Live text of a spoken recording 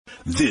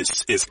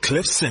This is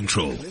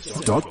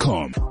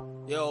CliffCentral.com.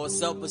 Yo,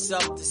 what's up, what's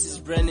up? This is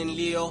Brennan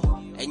Leo,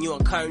 and you are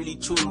currently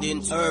tuned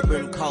in to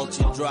Urban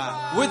Culture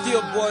Drive. With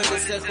your boy, the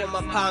Seko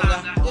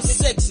Mapanga, your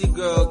sexy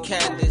girl,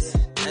 Candace,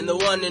 and the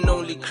one and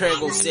only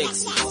Craigo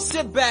Sexy.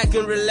 Sit back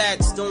and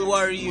relax, don't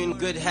worry, you in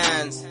good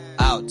hands.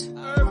 Out.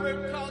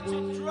 Urban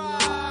Culture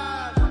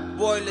Drive.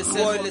 Boy,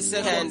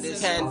 listen,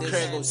 Candace,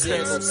 Craigo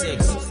Sexy.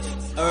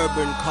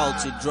 Urban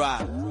Culture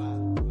Drive.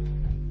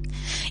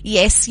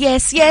 Yes.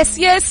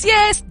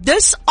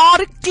 This are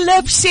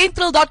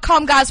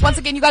CliffCentral.com, guys. Once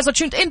again, you guys are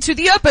tuned into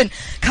the Urban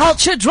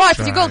Culture Drive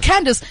with your girl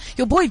Candace,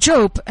 your boy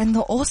Job, and the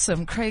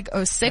awesome Craig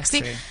O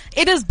Sexy.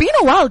 It has been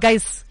a while,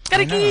 guys.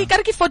 Gotta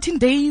give 14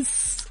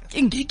 days.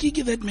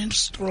 Give that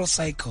menstrual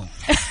cycle.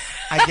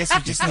 I guess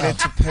we just needed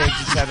to purge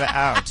each other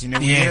out. You know,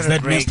 yes,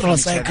 that menstrual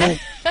cycle.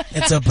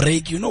 It's a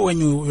break. You know,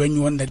 when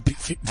you want that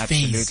phase,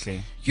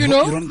 absolutely. You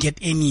don't get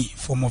any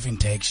form of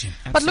interaction.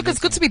 Absolutely. But look, it's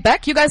good to be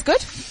back. You guys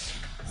good?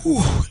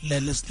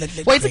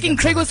 Wait, again,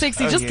 Craig O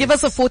Sexy, just give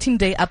us a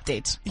 14-day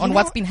update on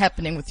what's been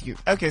happening with you.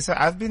 Okay, so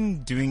I've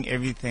been doing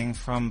everything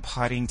from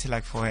partying till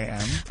like 4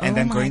 a.m. and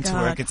then going to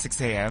work at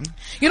 6 a.m.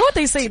 You know what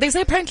they say? They say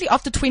apparently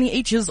after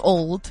 28 years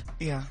old,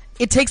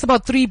 it takes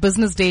about 3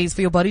 business days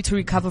for your body to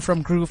recover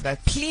from groove.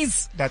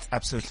 That's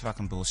absolutely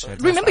fucking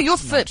bullshit. Remember, you're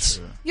fit.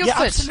 You're fit.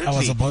 Absolutely. I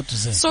was about to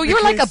say. So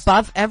you're like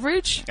above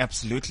average?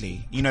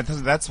 Absolutely. You know,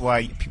 that's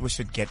why people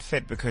should get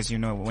fit, because, you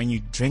know, when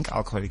you drink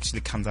alcohol, it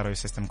actually comes out of your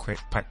system quite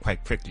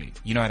quickly.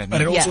 You know what I mean?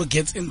 But it also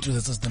gets into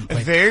the system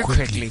quite very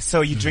quickly.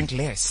 So you drink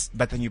less,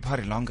 but then you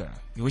party longer,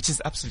 which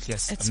is absolutely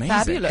amazing.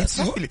 Fabulous.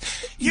 It's really,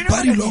 you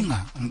party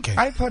longer. Okay.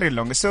 I party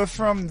longer. So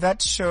from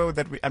that show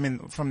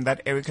from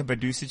that Erykah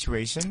Badu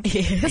situation.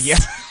 Yes. Yeah.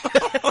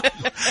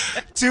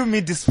 To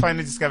me,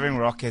 finally discovering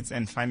Rockets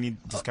and finally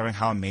discovering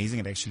how amazing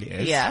it actually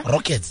is. Yeah.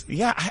 Rockets.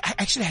 Yeah, I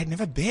actually had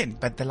never been,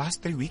 but the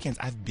last 3 weekends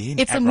I've been.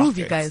 It's at a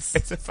movie, Rockets. guys.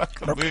 It's a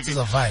fucking Rockets movie. is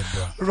a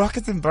vibe, bro.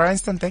 Rockets in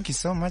Bryanston, thank you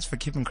so much for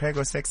keeping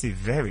Craigo Sexy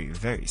very,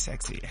 very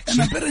sexy.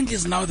 Actually. And apparently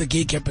it's now the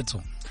gay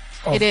capital.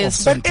 It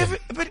is. But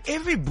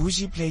every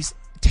bougie place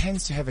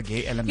tends to have a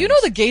gay element. You know,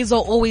 the gays are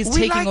always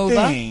taking over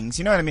things,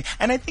 you know what I mean?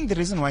 And I think the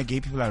reason why gay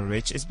people are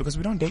rich is because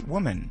we don't date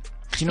women.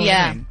 Do you know what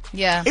I mean?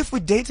 Yeah. If we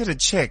dated a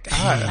chick,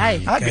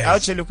 I'd be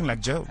out here looking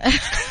like Joe.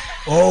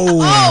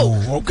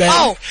 Okay.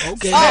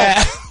 Okay.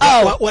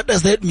 What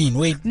does that mean?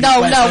 Wait.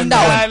 No. What does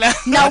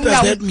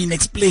that mean?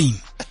 Explain.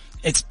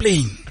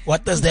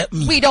 What does that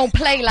mean? We don't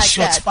play like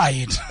Shots that.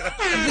 fired.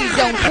 We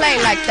don't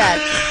play like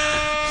that.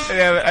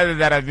 Yeah, other than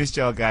that, I missed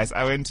y'all guys.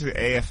 I went to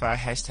AFI,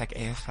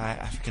 #AFI,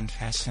 African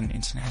Fashion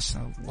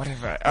International,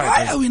 whatever.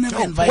 Why are we never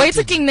invited? Wait a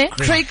second,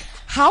 Craig.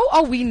 How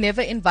are we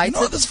never invited?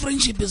 You know, this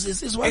friendship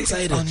is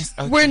one-sided.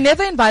 Okay. We're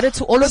never invited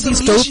to all of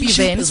these dope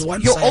events. You're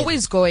one-sided.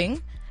 always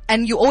going,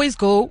 and you always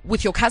go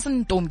with your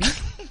cousin Dombi.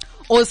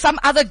 Or some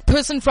other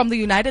person from the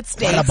United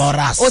States. What about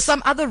us? Or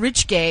some other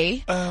rich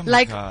gay. Oh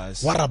my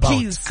gosh. What about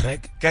please.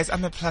 Craig? Guys,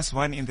 I'm a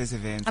 +1 in this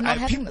event. I'm not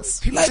having this.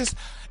 People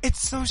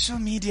it's social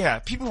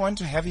media. People want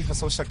to have you for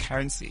social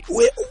currency.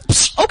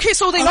 Okay,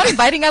 so they're not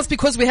inviting us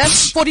because we have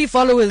 40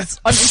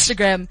 followers on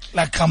Instagram.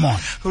 Like, come on.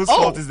 Whose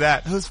fault is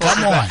that?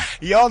 Come on.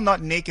 Y'all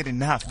not naked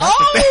enough. That's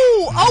the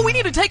thing. We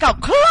need to take our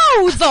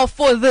clothes off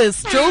for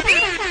this, Joby.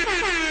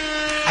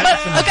 But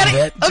I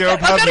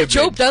got it.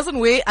 Job doesn't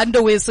wear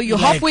underwear, so you're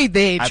halfway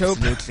there, Job.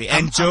 Absolutely.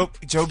 And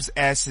Job's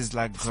ass is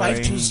like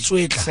growing, 5'2"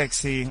 straight,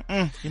 sexy.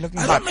 You're looking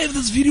I hot. don't know if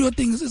this video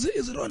thing is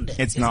it on there.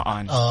 It's not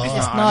on.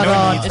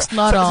 It's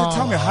not on. So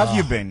tell me, how have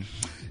you been?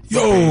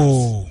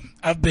 Yo,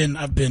 I've been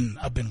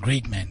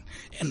great, man.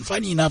 And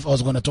funny enough, I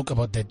was going to talk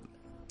about that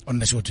on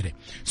the show today.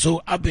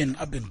 So I've been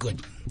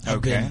good. Are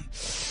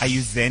you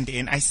zened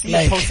in? I see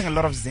you posting a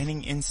lot of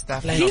zenning in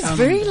stuff. He's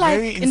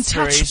very in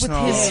touch with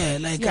his.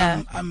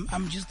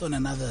 I'm just on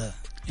another.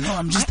 You know,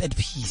 I'm just at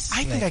peace.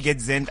 I think I get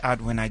zened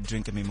out when I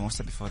drink a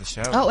mimosa before the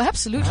show. Oh,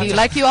 absolutely.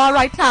 Like you are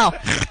right now.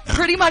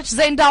 Pretty much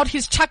zened out.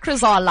 His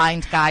chakras are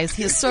aligned, guys.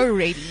 He's so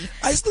ready.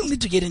 I still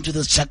need to get into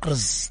those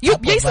chakras. You're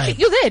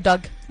there,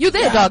 dog. You're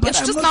there, dog. But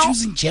it's I'm just not now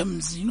using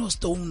gems,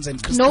 stones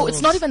and crystals. No,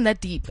 it's not even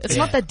that deep. It's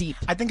not that deep.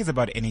 I think it's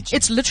about energy.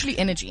 It's literally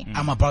energy.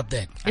 I'm about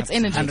that. It's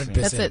energy. 100%.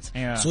 That's it.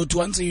 Yeah. So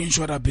to answer you in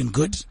short, I've been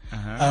good.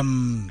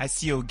 I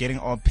see you getting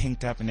all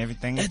pinked up and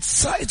everything.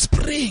 It's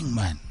spraying,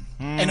 man.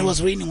 And it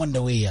was raining on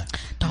the way here.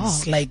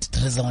 Slight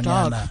drizzle on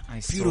Yana.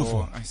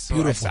 Beautiful.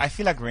 Beautiful. I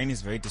feel like rain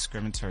is very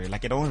discriminatory.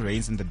 Like it only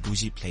rains in the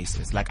bougie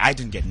places. Like I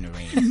didn't get any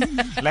rain.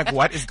 Like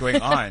what is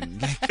going on?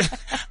 Like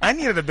I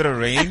needed a bit of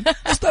rain.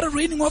 It started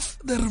raining off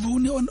the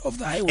Rivonia of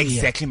the highway.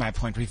 Exactly my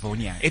point,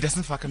 Rivonia. It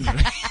doesn't fucking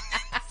rain.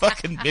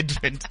 Fucking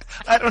Midrand.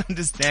 I don't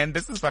understand.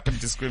 This is fucking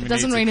discriminating. It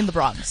doesn't rain in the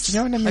Bronx. You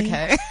know what I mean?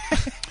 Okay.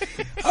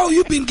 How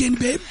you been, Ken,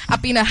 babe?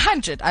 I've been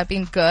 100. I've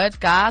been good,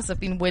 guys. I've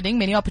been winning.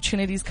 Many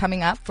opportunities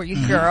coming up for you,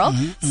 girl.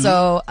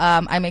 So,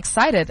 I'm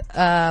excited,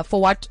 for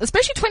what,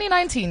 especially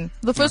 2019,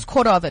 the first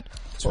quarter of it.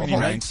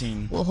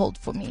 2019 will hold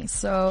for me.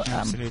 So,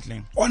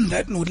 absolutely. On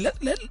that note,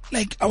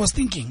 like I was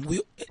thinking,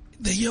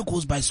 the year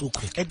goes by so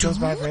quick. It goes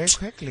by very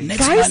quickly. Next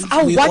guys, month,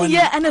 our we're 1 on-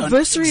 year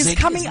anniversary is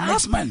exactly, coming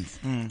next up. month.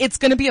 It's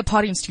gonna be a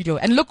party in studio.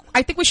 And look,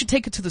 I think we should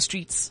take it to the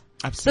streets.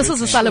 Absolutely. This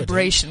is a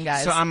celebration,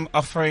 guys. So I'm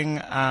offering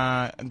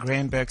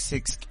Grainberg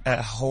 6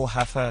 a whole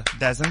half a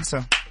dozen.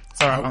 So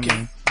sorry,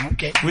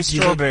 Okay. with You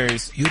deserve-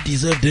 strawberries. You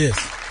deserve this.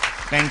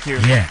 Thank you.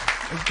 Yeah.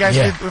 Guys,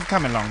 Yeah. we've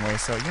come a long way.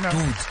 So you know.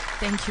 Dude.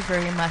 Thank you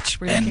very much.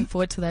 We're looking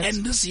forward to that.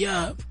 And this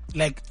year,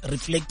 like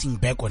reflecting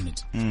back on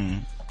it,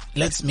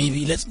 let's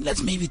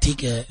maybe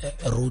take a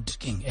road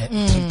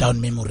trip down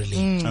memory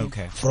lane.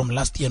 Okay. From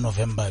last year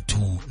November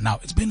to now.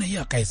 It's been a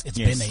year, guys. It's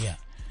been a year.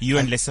 You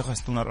and Lesego are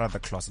still not out of the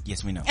closet.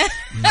 Yes, we know.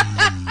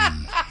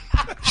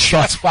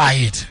 Shots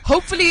fired.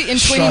 Hopefully in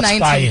Shots 2019,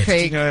 fired.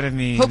 Craig. You know what I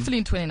mean? Hopefully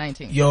in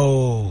 2019.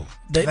 Yo,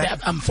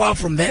 I'm far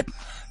from that.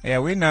 Yeah,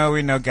 we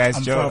know, guys.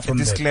 I'm Job, far from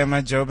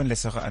disclaimer: Job and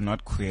Lesego are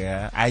not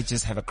queer. I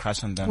just have a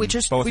crush on them. We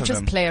just both of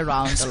them. play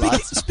around a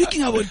lot.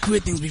 Speaking about queer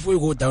things, before we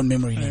go down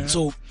memory lane,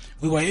 so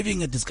we were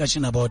having a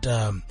discussion about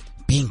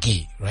being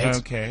gay, right?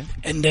 Okay.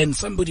 And then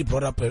somebody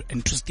brought up an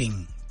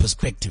interesting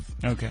perspective.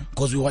 Okay.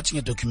 Because we were watching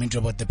a documentary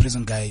about the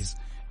prison guys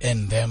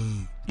and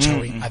them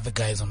showing other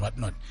guys and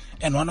whatnot.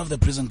 And one of the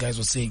prison guys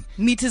was saying,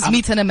 Meat is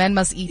meat and a man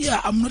must eat. yeah,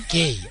 I'm not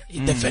gay.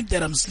 The fact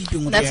that I'm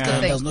sleeping with That's this the guy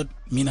thing. does not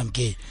mean I'm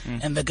gay.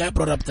 And the guy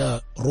brought up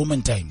the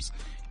Roman times.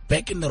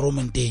 Back in the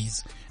Roman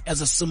days, as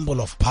a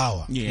symbol of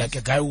power, Yes. like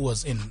a guy who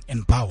was in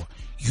power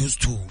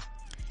used to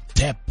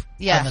tap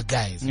other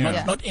guys.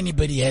 Yeah. Not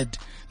anybody had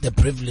the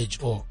privilege,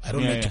 or I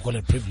don't like to call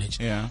it privilege.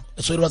 Yeah.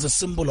 So it was a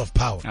symbol of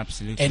power.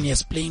 Absolutely. And he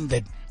explained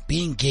that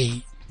being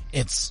gay,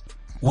 it's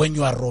when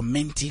you are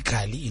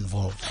romantically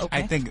involved. Okay.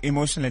 I think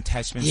emotional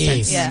attachment Yes.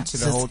 sets Yeah. into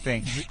the whole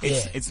thing.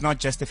 It's not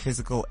just a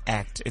physical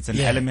act. It's an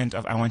Yeah. element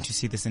of I want to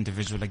see this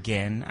individual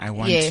again. I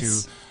want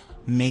Yes. to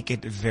make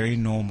it very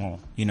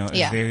normal. You know,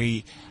 Yeah. a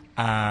very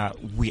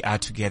we are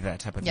together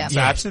type of thing. Yeah. So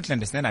Yeah. I absolutely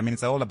understand. I mean,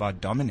 it's all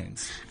about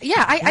dominance.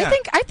 Yeah, I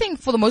Yeah. think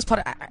for the most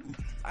part,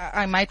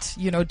 I might,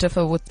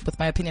 differ with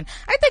my opinion.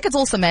 I think it's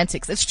all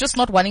semantics. It's just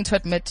not wanting to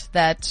admit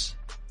that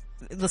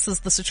this is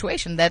the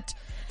situation. That,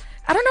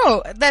 I don't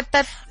know,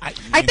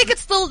 I think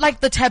it's still like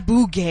the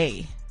taboo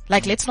gay.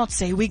 Like, let's not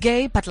say we're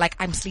gay, but like,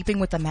 I'm sleeping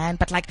with a man,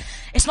 but like,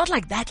 it's not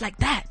like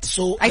that.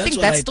 So I that's think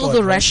what that's I still thought,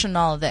 the right?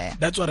 rationale there.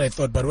 That's what I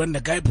thought. But when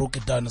the guy broke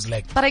it down, it's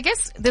like, But I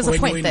guess there's a when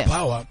point you're there. in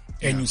power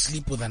and you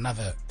sleep with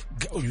another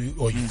or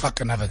you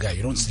fuck another guy,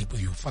 you don't sleep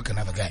with, you fuck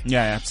another guy.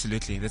 Yeah,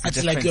 absolutely. There's a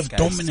It's like you have difference, guys.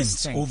 dominance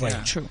It's a thing. over Yeah.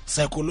 it. True.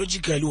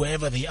 Psychologically,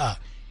 wherever they are,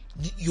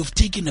 you've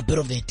taken a bit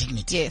of their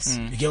dignity. Yes.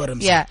 You get what I'm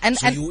Yeah, saying?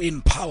 So and you're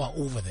in power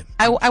over them.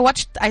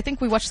 I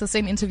think we watched the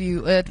same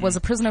interview. It was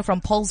a prisoner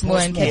from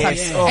Pollsmoor in Cape Town.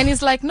 Yes. Oh. And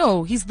he's like,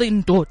 no, he's the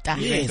indota.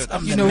 Yes,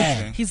 I'm You the know,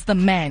 man. he's the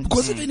man.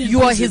 Because even in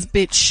You are prison, his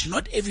bitch.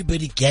 Not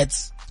everybody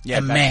gets Yeah,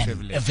 a that man,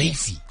 privilege. a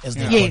vacey, as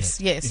they call Yes,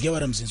 it. yes. You get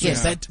what I'm saying? So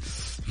Yes. it's that,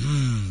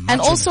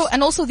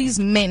 And also these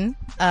men,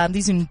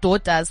 these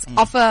indotas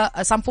offer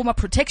some form of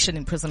protection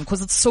in prison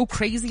because it's so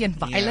crazy and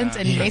violent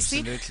and messy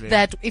absolutely.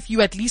 that if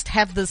you at least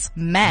have this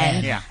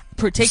man Yeah.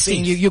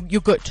 protecting Safe. you're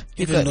good.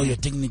 You're even good. though your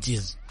dignity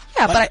is.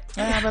 Yeah, but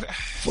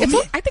For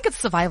me, I think it's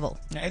survival.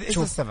 Yeah, it is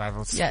a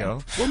survival Yeah.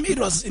 skill. for me, it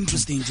was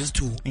interesting just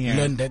to Yeah.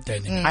 learn that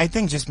dynamic. I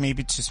think just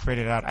maybe to spread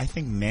it out, I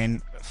think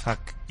men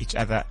fuck each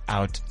other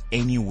out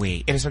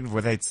anyway. Irrespective of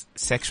whether it's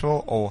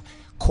sexual or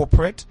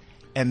corporate,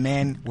 a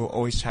man will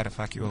always try to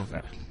fuck you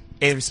over.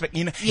 Yeah. A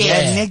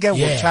nigga will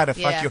Yeah. try to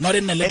fuck Yeah. you. Not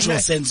in a literal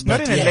And sense, not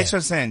but in a yeah.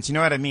 literal sense. You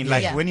know what I mean?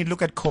 Like Yeah. when you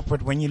look at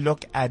corporate, when you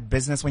look at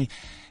business,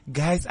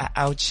 guys are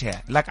out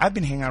here. Like I've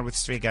been hanging out with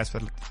straight guys for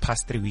the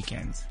past 3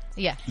 weekends.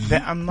 Yeah. The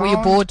amount, Were you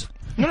bored?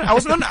 No, I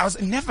was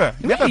never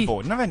Really?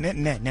 bored.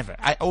 Never.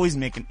 I always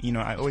make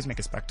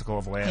a spectacle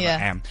of wherever Yeah.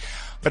 I am.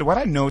 But what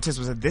I noticed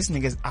was that these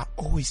niggas are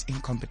always in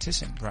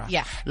competition, bro.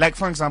 Yeah. Like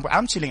for example,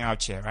 I'm chilling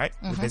out here, right?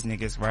 With these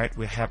niggas, right?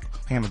 We have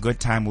a good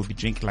time. We'll be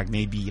drinking like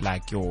maybe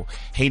like your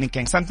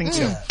Heineken, something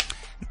chill.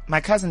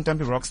 My cousin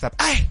Dumpy Rockstar,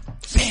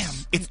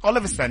 bam! It's all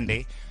of a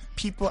Sunday.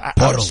 People are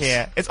Bottles. out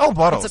here. It's all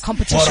bottles. It's a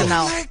competition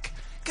now. Like,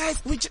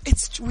 guys, we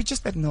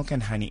just that milk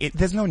and honey.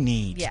 There's no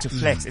need Yeah. to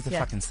flex. It's a Yeah.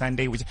 fucking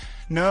Sunday.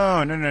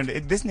 No.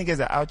 These niggas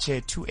are out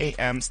here 2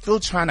 a.m. still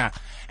trying to,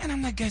 and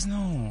I'm like, guys,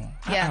 no.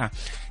 Yeah.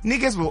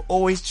 Niggas will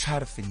always try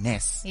to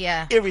finesse.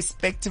 Yeah.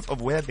 Irrespective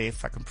of whether they're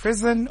fucking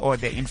prison or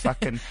they're in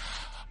fucking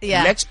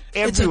Yeah. It's a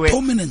everywhere.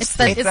 dominance It's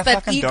that, thing. it's a that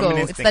fucking ego.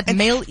 dominance It's thing. that And-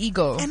 male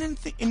ego. And then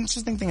the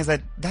interesting thing is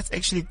that that's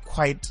actually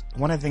quite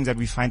one of the things that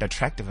we find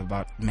attractive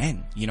about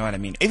men. You know what I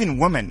mean? Even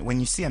women, when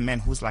you see a man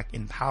who's like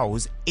in power,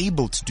 who's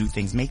able to do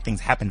things, make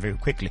things happen very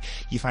quickly,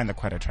 you find that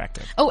quite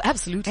attractive. Oh,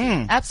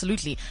 absolutely.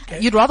 Absolutely.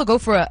 You'd rather go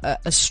for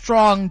a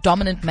strong,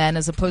 dominant man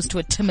as opposed to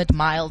a timid,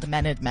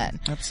 mild-mannered man.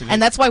 Absolutely. And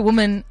that's why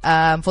women,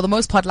 for the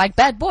most part, like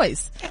bad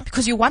boys.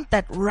 Because you want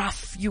that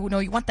rough, you know,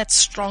 you want that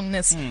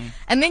strongness.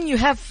 And then you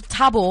have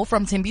Thabo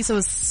from Tembisa,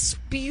 who's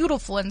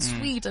beautiful and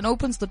sweet and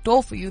opens the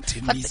door for you.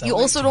 But you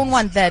also don't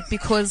want that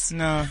because...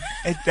 No,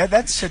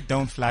 that shit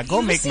don't fly.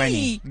 Go make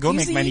money. Go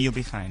make money, you'll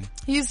be fine.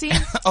 You see?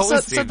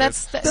 So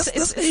that's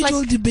This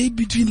age-old debate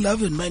between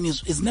love and money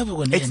is never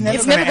going to end.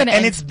 It's never gonna end.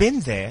 And it's been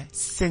there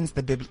since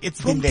the Bible.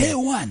 It's been there. Day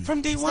one.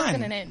 From day It's one. never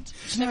gonna end.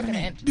 It's never gonna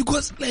end.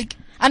 Because, like...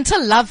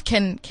 Until love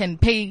can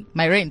pay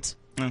my rent.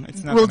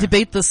 It's not We'll gonna-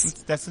 debate this.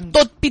 That's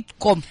Tot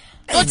bitcom.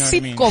 Tot know what I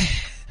mean?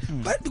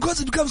 sitcom. But because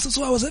it becomes...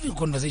 So I was having a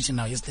conversation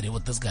now yesterday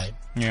with this guy.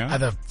 Yeah.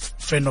 Other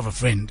friend of a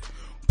friend.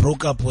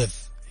 Broke up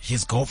with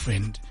his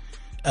girlfriend.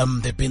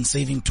 They've been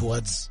saving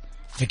towards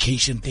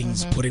vacation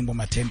things, putting on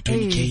my 10,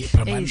 20k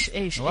per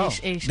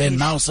month. Then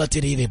now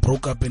Saturday they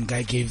broke up and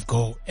guy gave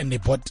go and they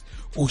bought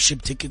all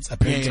ship tickets.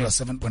 Apparently it was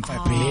 7.5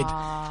 per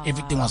head.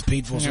 Everything was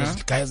paid for. So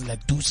the guys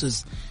like,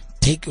 deuces,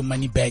 take your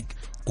money back,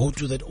 go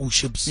to that old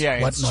ships,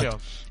 whatnot. Sure.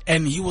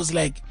 And he was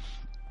like,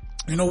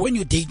 you know, when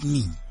you date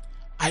me,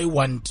 I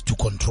want to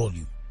control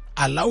you.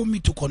 Allow me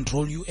to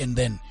control you and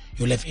then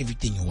you'll have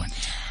everything you want.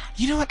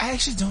 You know what? I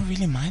actually don't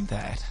really mind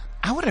that.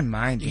 I wouldn't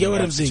mind. You get what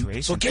that I'm saying?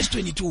 situation. So catch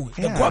 22.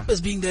 The Yeah. guap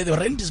is being there, the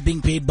rent is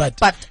being paid, but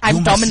I'm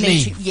you must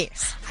dominating. slave.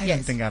 Yes. I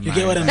don't think I mind. You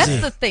get what I'm That's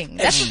saying? the thing.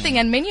 That's the thing.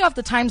 And many of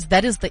the times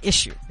that is the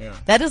issue.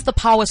 That is the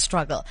power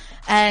struggle.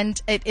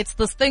 And it's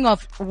this thing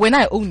of when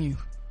I own you,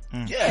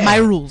 Yeah. my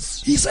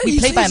rules. He said, We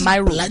play by my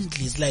rules.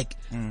 Bluntly, it's like,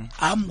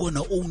 I'm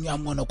gonna own you,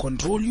 I'm gonna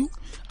control you,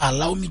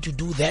 allow me to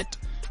do that,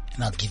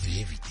 and I'll give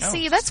you everything.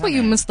 See, that's where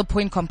you miss the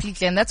point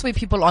completely. And that's where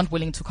people aren't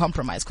willing to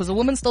compromise. Because a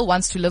woman still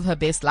wants to live her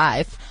best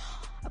life.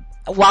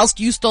 Whilst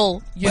you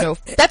still,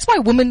 that's why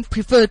women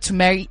prefer to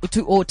marry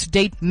or to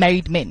date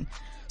married men.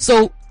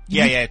 So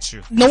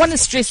True. no one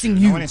is stressing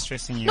you. No one is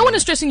stressing you. No one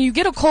is stressing you. You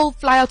get a call,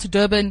 fly out to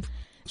Durban.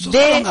 So it's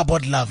not long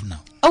about love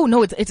now. Oh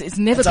no, it's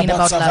never It's been about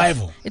about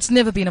survival. love. It's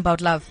never been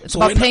about love. It's So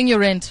about when- paying your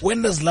rent.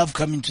 When does love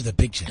come into the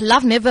picture?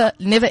 Love never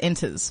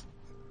enters.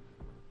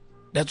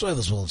 That's why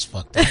this world's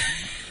fucked up.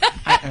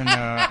 I don't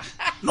know.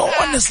 No,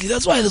 honestly,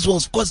 that's why this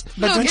world's, cause,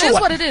 Look, don't it you is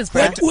what- what it is,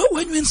 bro.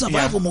 when you're in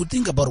survival mode,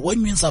 think about it. When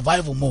you're in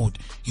survival mode,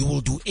 you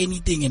will do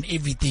anything and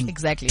everything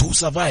Exactly. to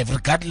survive,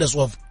 regardless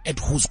of at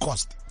whose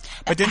cost.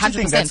 But don't you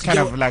think 100%. that's kind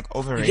You of get- like you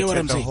overrated, get what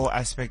I'm the saying? whole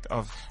aspect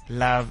of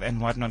love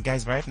and whatnot?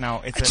 Guys, right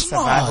now, it's a It's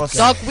survival. not,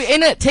 Dog, we're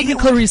in a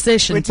technical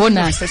recession, we're in a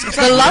Bona. recession. It's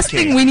The not last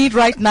working. thing we need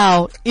right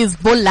now is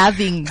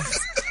bolavings.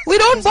 We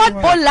don't want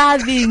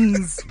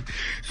bolavings.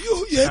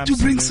 You had to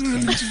bring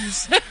Absolutely. cereal into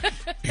this.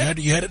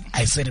 You had it.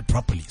 I said it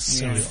properly.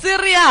 Cereal.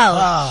 Cereal.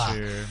 Ah.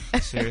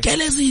 Sure.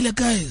 Kelezile,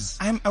 guys.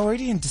 I'm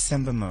already in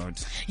December mode.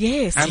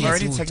 Yes. I'm yes.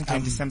 already dude, technically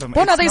in December mode.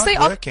 Bona, It's they not say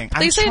working.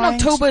 they I'm say in trying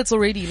to- October it's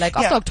already like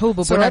after Yeah.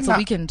 October, So Bona, right it's a now-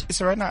 weekend.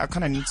 So right now, I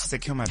kind of need to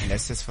secure my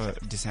blessings for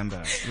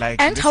December. Like,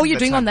 And this how are is you the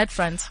doing time. on that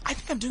front? I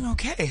think I'm doing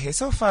okay.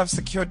 So far, I've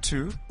secured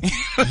 2.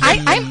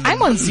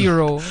 I'm on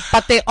 0,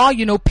 but they are,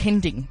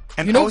 pending.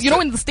 And You know also-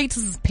 when the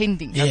status is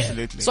pending. Yeah.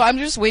 Absolutely. So I'm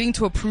just waiting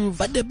to approve.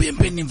 But they've been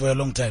pending for a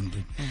long time,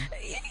 dude.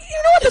 You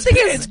know what the thing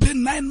It's is?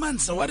 been 9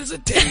 months. So what is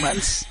it? 10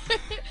 months?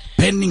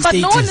 Pending But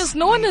status.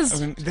 no one is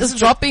I mean, this is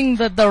dropping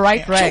the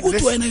right So rag.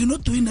 good one, you're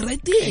not doing the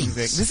right things.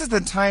 Exactly. This is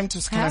the time to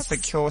kind of Perhaps.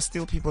 secure,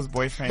 steal people's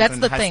boyfriends That's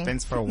and the thing.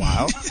 husbands for a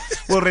while.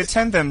 We'll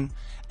return them.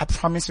 I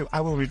promise you,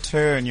 I will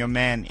return your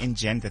man in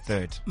Jan the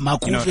 3rd.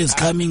 Makufa is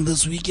coming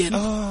this weekend.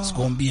 It's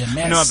gonna be a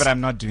mess. No, but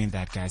I'm not doing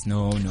that, guys.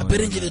 No.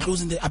 Apparently they're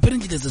closing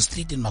apparently there's a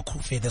street in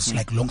Makufe that's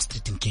like Long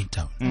Street in Cape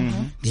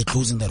Town. They're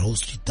closing that whole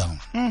street down.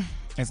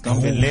 It's The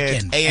gonna whole be lit.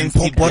 weekend. And ANC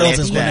Pop Bottles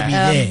is gonna be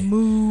lit. there.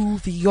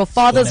 Movie. Your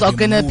fathers gonna are be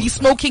gonna be moved.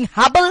 smoking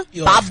hubble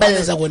Your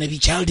fathers bubble. are gonna be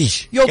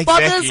childish. Your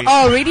Exactly. fathers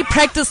are already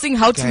practicing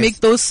how to Guys. make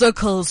those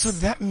circles. So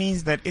that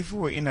means that if we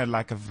were in a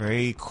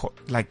very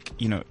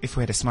if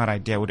we had a smart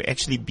idea, it would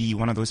actually be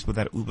one of those people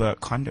that Uber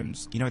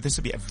condoms. This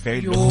would be a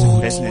very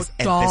lucrative business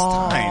at this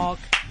time.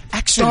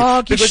 Actually,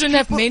 Dog, you because shouldn't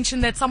have people-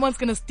 mentioned that someone's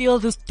gonna steal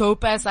this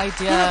dope ass No,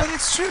 idea. but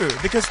it's true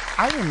because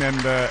I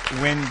remember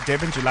when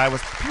Devon July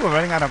was, people were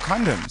running out of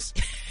condoms.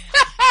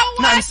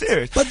 No, I'm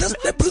serious. But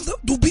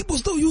do people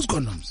still use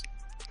condoms?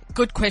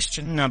 Good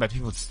question. No, but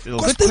people still.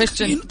 Good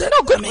question.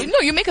 No,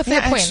 you make a fair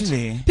Yeah, point.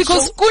 actually.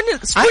 Because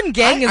Spoon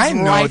Gang is I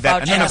know rife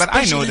that. out No, here. but I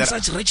know Especially in that.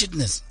 such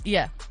wretchedness.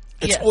 Yeah.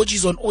 It's Yeah.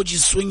 orgies on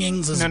orgies,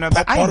 swingings, it's No, pop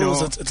but I know.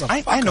 bottles. It's a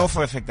I fuck know up.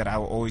 for a fact that I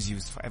will always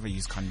forever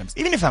use condoms.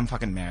 Even if I'm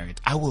fucking married,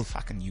 I will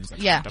fucking use a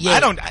Yeah.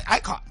 condom. Yeah. I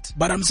can't.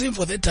 But I'm saying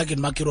for that target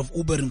market of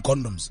Uber and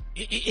condoms,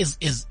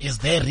 is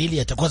there really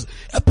a because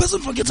a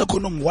person forgets a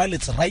condom while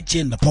it's right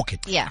here in the pocket.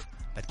 Yeah.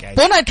 But guys,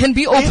 Bonnet can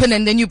be open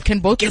and then you can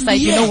both Can decide,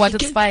 be, you know yeah, what, it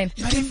it's can- fine.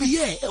 It can be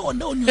on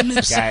your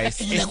lips. Guys,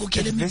 and you're like, okay,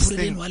 if let me this put it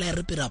thing- in while I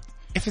rip it up.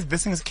 if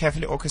this thing is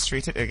carefully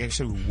orchestrated, it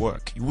actually will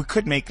work. We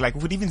could make we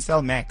would even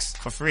sell Max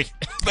for free.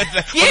 But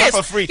well, Yes,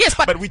 not for free. yes,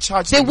 but we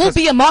charge. There them will because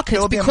be a market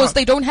there will be a because market.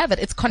 they don't have it.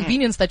 It's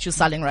convenience that you're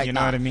selling right You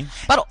now. know what I mean?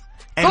 But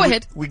And go we,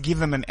 ahead. We give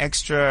them an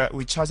extra.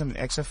 We charge them an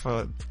extra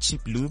for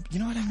cheap lube. You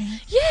know what I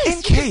mean? Yes, In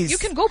you case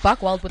can go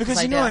back wild with because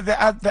this you know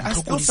idea. there are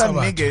still some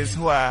Krokodisa niggas batho,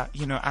 who are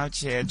out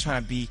here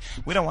trying to be.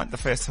 We don't want the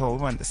first hole.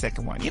 We want the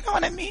second one. You know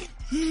what I mean?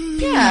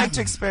 Yeah. Like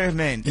to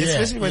experiment, Yeah,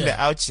 especially when yeah. they're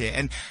out here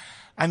and.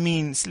 I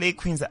mean, slay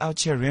queens are out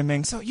here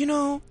rimming. So, you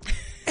know,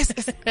 it's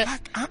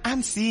like,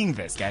 I'm seeing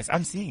this, guys.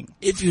 I'm seeing.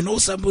 If you know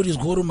somebody's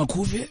go to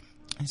Makuve,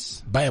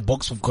 buy a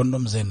box of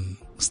condoms and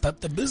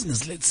start the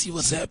business. Let's see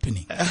what's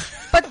happening.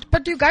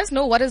 But do you guys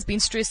know what has been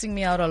stressing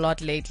me out a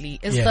lot lately?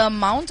 Is the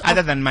amount of...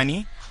 Other than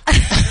money?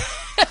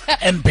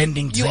 And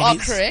bending You are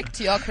correct.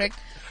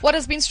 What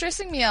has been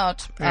stressing me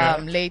out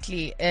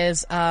lately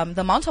is the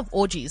amount of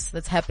orgies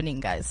that's happening,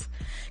 guys.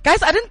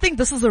 Guys, I didn't think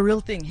this is a real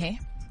thing, hey?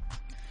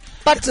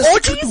 But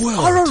orgies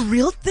are a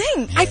real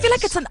thing. Yes. I feel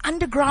like it's an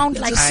underground,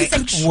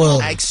 sex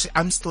world.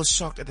 I'm still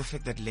shocked at the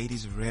fact that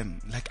ladies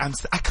rim. Like, I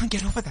can't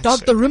get over that Dog,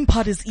 shit. the rim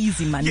part is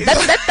easy, man. Yeah.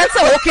 That's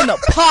a walk in the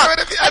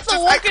park. That's a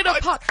walk in the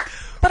park.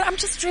 But I'm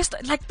just stressed.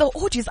 Like, the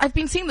orgies, I've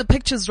been seeing the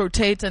pictures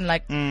rotate and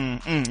like...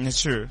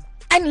 It's true.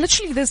 And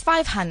literally, there's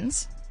 5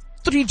 hands,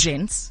 3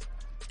 gents,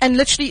 and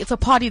literally, it's a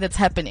party that's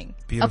happening.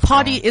 Beautiful. A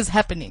party is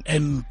happening.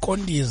 And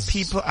Kondi is...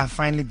 People are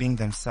finally being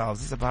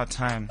themselves. It's about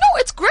time. No,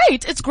 it's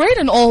great. It's great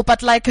and all,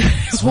 but like...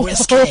 It's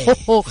risque.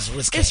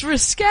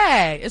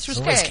 It's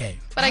risque.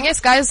 But I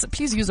guess, guys,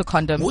 please use a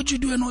condom. Would you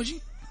do an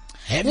orgy?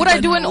 Would I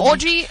do an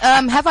orgy?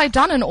 Have I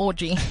done an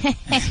orgy?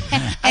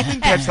 I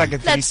think perhaps like a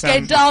threesome.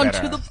 Let's get down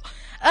to the...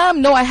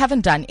 no, I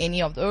haven't done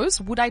any of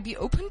those. Would I be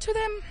open to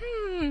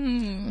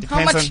them?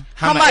 Depends on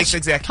how much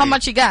exactly. How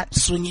much you got?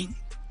 Swinging?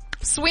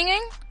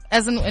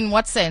 As in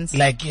what sense?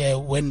 Like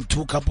when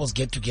 2 couples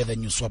get together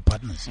and you swap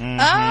partners. Mm-hmm.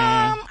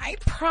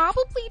 I'd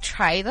probably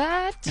try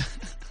that.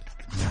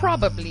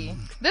 Probably.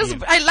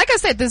 Like I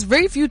said, there's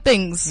very few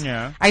things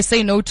I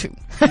say no to.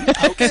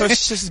 Okay. So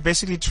she's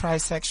basically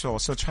trisexual.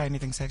 So try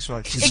anything sexual.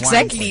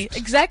 Exactly.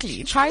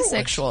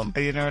 Trisexual.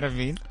 You know what I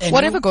mean? And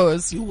whatever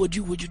goes. Would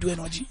you do an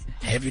orgy?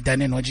 Have you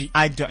done an orgy?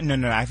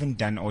 No, I haven't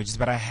done orgies,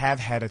 but I have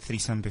had a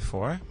threesome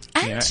before.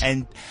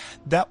 And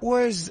that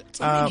was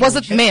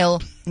it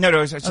male? No, it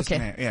was just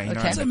male. Yeah, you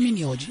know. It's a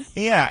mini orgy.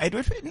 Yeah, it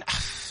would.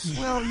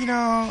 Well, you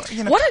know.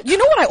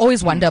 What I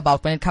always wonder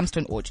about when it comes to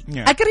an orgy?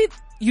 Yeah. I get it.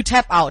 You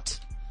tap out,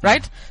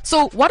 right?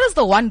 So what does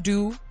the one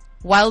do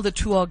while the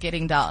 2 are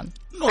getting down?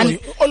 No, and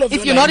all of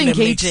if you're not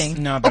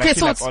engaging. No, but I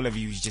feel like all of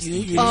you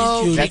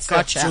just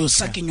gotcha. So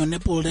sucking your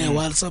nipple there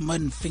while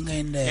someone finger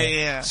in there.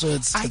 Yeah. So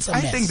it's a mess.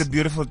 I think the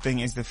beautiful thing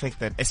is the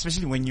fact that,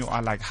 especially when you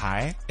are like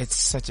high, it's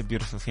such a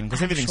beautiful feeling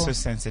because everything's so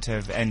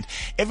sensitive and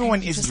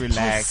everyone is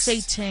relaxed.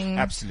 Pulsating.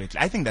 Absolutely.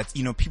 I think that,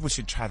 people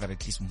should try that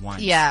at least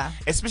once. Yeah.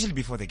 Especially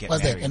before they get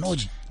What's married. That, an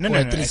orgy? No,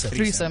 a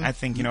threesome. I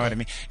think, you know what I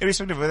mean?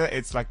 Irrespective of whether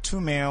it's like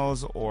 2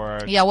 males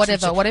or... Yeah,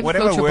 whatever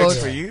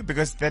works for you,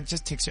 because that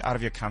just takes you out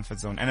of your comfort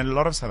zone. And a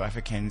lot of South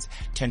Africans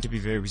tend to be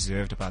very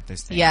reserved about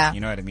this thing. Yeah. You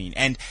know what I mean?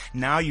 And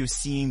now you're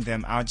seeing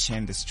them out here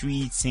in the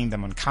streets, seeing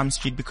them on Cum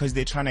Street because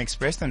they're trying to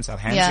express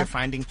themselves. Hence you're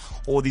finding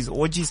all these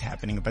orgies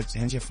happening, but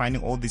hence you're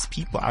finding all these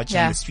people out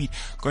here in the street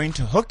going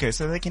to hookers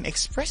so they can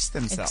express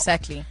themselves.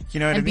 Exactly. You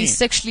know what I mean? And be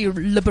sexually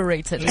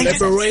liberated.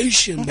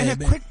 Liberation, baby.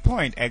 And a quick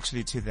point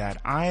actually to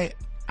that. I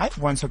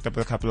once hooked up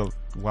with a couple of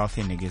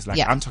wealthy niggas. Like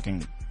I'm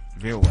talking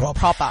real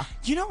proper.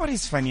 You know what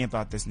is funny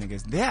about these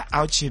niggas? They're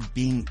out here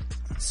being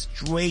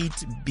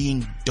straight,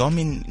 being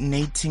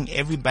dominating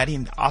everybody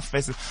in the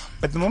office.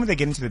 But the moment they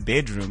get into the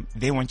bedroom,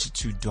 they want you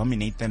to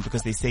dominate them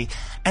because they say,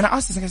 and I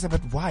asked this nigga, I said,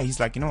 but why? He's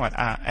like, you know what?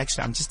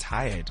 Actually, I'm just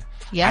tired.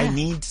 Yeah. I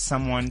need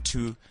someone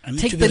to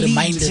take the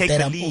lead.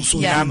 That I'm also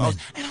human.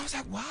 And I was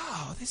like,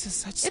 wow, this is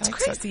such... It's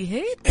crazy,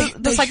 hey?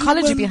 The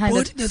psychology behind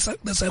it.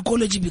 The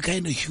psychology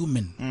behind a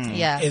human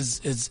is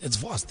it's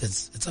vast.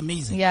 It's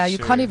amazing. Yeah, you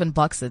can't even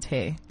box it,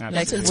 hey?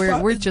 Like,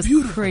 we're just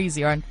beautiful.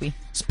 Crazy, aren't we?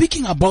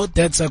 Speaking about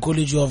that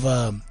psychology of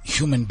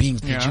human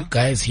beings, did you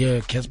guys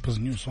hear Casper's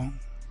new song?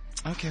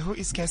 Okay, who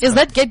is Casper? Is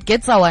that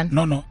Get Someone?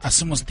 No,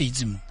 Asimo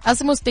Statesmo.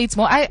 Asimo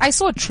Statesmo. I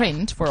saw a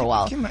trend for a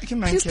while.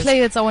 Please play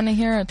it, I want to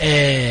hear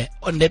it.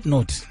 On that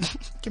note.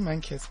 Come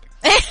on, Casper.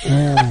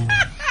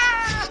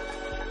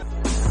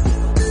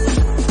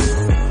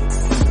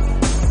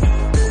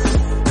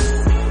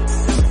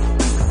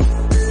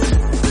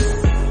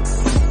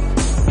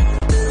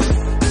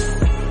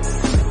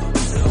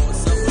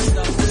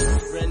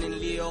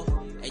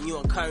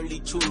 Currently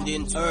tuned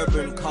in to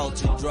Urban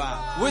Culture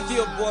Drive with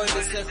your boy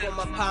the Seko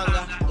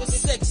Mapanga, the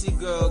sexy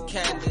girl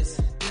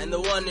Candace, and the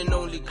one and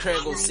only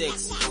Craig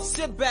 06.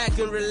 Sit back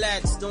and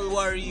relax, don't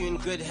worry, you in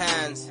good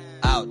hands.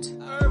 Out.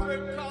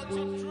 Urban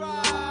Culture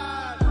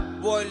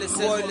Drive. Boy the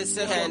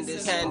Seko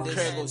Candace,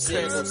 Craig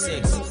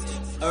 06.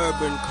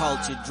 Urban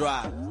Culture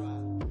Drive.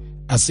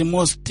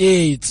 Asimo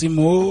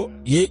Statesmo,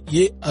 yeah,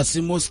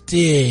 Asimo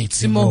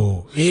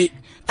Statesmo, yeah.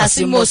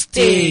 Asimo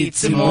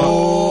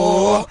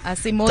Statesmo.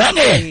 Asimo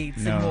Statesmo.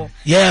 No.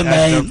 Yeah,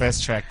 that's man. the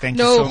best track. Thank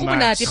you so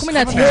much.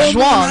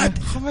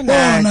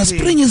 Now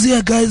spring is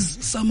here, guys.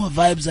 Summer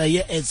vibes are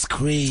here. It's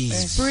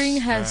crazy. Spring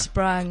has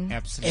sprung.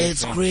 Absolutely.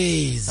 It's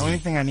crazy. The only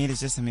thing I need is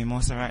just a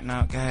mimosa right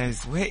now,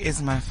 guys. Where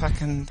is my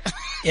fucking...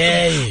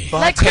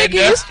 Like Craig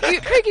used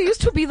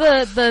to be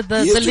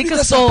the liquor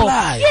store.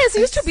 Yes, he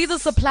used to be the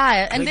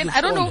supplier. And then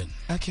I don't know.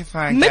 Okay,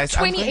 fine. Mid Guys,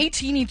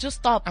 2018, he just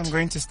stopped. I'm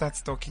going to start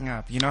stalking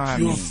up. You know how I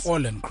mean? You've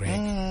fallen,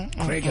 Craig.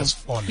 Craig has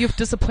fallen. You've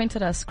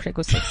disappointed us, Craig.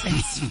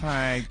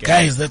 Fine,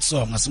 guys, that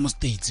song, Asimo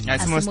States.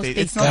 Asimo States.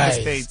 It's not guys,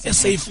 the States.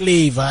 It's a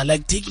flavor,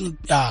 like taking,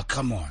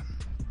 come on.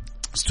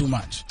 It's too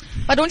much.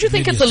 But don't you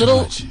think Really it's a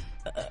little... much.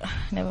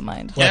 Never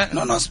mind. Yeah.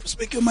 No,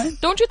 speak your mind.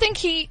 Don't you think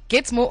he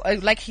gets more,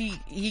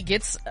 he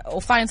gets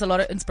or finds a lot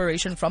of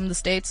inspiration from the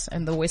States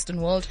and the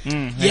Western world?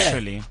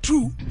 Naturally.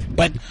 True.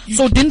 But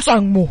So didn't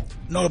song more.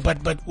 no, but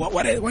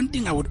one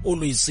thing I would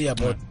always say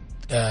about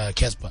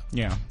Casper,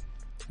 Yeah.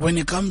 when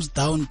it comes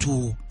down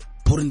to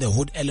putting the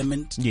hood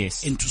element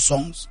Yes. into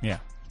songs, Yeah.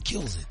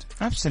 kills it.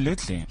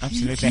 Absolutely.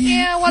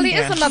 Yeah, well, he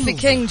is a lucky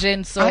king,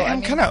 Jen, so I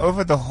am kind of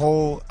over the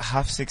whole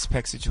half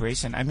six-pack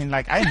situation. I mean,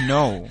 like, I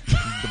know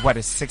what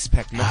a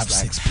six-pack looks Half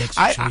like. six-pack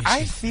I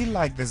situation. feel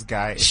like this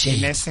guy is Shade.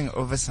 finessing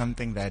over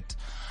something that,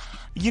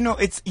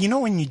 it's,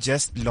 when you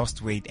just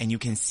lost weight and you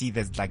can see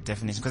there's like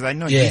definition. Cause I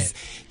know Yeah.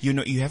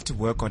 you have to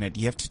work on it.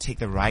 You have to take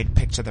the right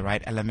picture, the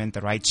right element,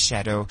 the right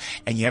shadow,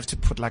 and you have to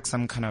put like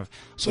some kind of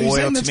So you're oil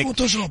saying to that's make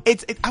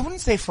Photoshop? I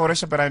wouldn't say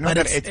Photoshop, but I know But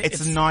that it's-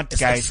 it's it's- not,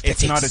 it's guys.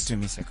 It's not a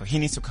aesthetics. Tumiseko. He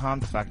needs to calm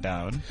the fuck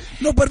down.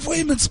 No, but for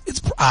him, it's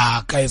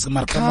guys,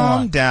 come Calm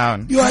on.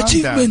 down. Your Calm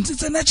achievement, down.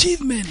 it's an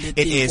achievement.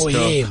 It is for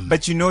though, him.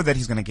 but you know that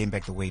he's gonna gain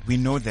back the weight. We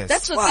know this.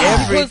 That's the Wow. thing.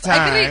 Every because I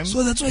time. think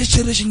So that's why he's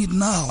cherishing it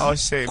now. Oh,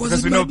 shit, Because because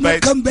it we know might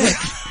not by- come back.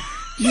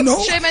 You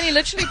know? Shame, and he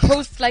literally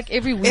posts like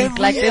every week, Every-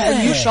 like there's a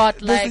new yeah. shot,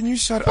 There's like a new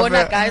shot of Bona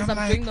it, guys, and I'm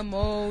I'm like, doing the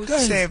most.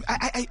 Guys, Shame.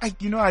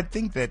 I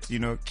think that,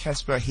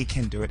 Casper, he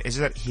can do it. It's just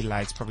that he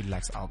probably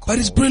likes alcohol. But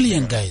it's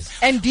brilliant, guys.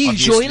 And DJ,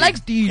 Obviously. he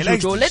likes He DJ.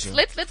 likes Joe. DJ.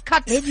 Let's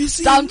cut Have you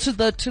seen- down to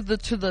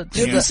the.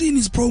 Have you seen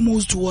his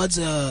promos towards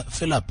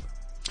Philip?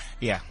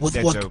 Yeah. With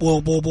they're what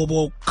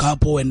dope.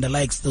 Capo and the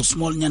likes, the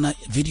small nyana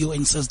video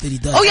inserts that he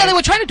does. Oh yeah, they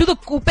were trying to do the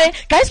coupe.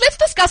 Guys, let's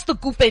discuss the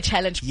coupe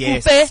challenge.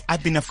 Yes. Coupe.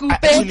 I've been Coupe.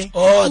 actually.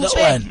 Oh, that Coupe.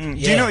 one.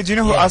 Do you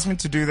know who asked me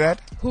to do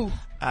that? Who?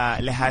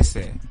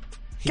 Lehase.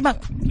 Come on.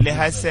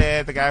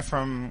 Lehase, the guy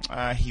from,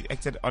 he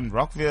acted on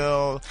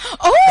Rockville.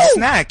 Oh!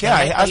 Snack,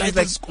 yeah. He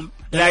asked me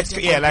Lights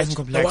lighting The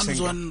complexion.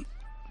 one's on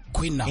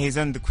Queen now. He's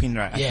on the Queen,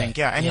 right? I Yeah, think,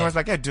 yeah. And he yeah. was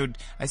like, yeah, dude,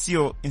 I see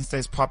your Insta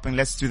is popping.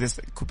 Let's do this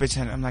coupe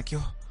channel. I'm like,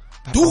 yo.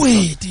 but Do also-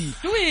 it. Do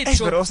it. Hey,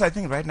 Joe. but also I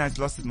think right now it's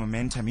lost its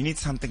momentum. You need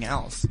something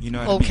else. You know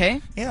what I Okay.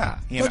 mean? Yeah.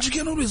 But you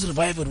can always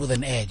revive it with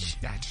an edge.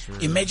 That's true.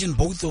 Imagine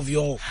both of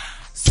your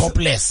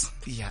topless.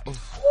 Yeah.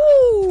 Oof.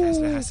 Ooh. Guys,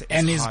 Lehase,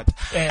 And it's his, hot.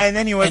 And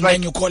then he was and like,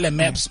 then you call a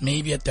maps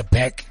maybe at the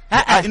back.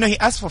 he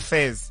asked for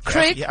Fez.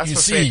 Craig, He asked you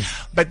for see.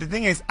 Fez. But the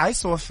thing is, I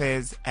saw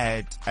Fez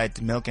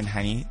at Milk and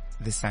Honey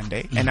this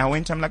Sunday, and I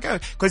went, I'm like, oh,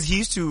 cause he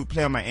used to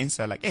play on my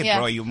Insta, like, hey Yeah.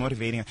 bro, you're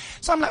motivating.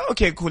 So I'm like,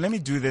 okay, cool, let me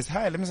do this.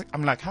 Hi,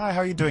 I'm like, hi,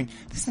 how are you doing?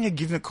 This thing, you're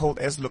giving a cold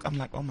ass look. I'm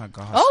like, oh my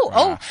gosh. Oh,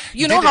 bruh.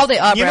 you know how they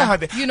are, You know bruh. how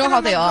they, You know and how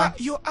I'm they like, are. bruh,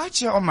 you're out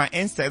here on my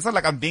Insta. It's not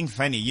like I'm being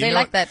funny. You They know?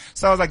 like that.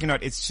 So I was like,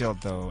 it's chill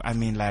though. I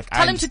mean, like,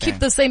 Tell him to keep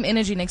the same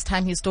energy next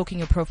time he's stalking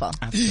your profile.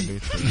 Absolutely.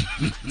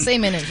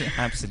 Same energy.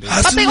 Absolutely.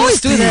 But they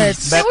always do that.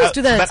 They always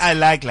do that. But I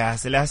like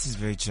Lass. Lass is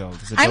very chilled.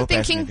 He's a I'm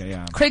dope-ass thinking nigga,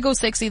 yeah. Craigo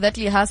Sexy, that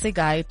Lihase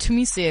guy,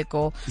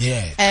 Tumiseko. Yeah.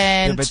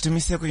 And Yeah, but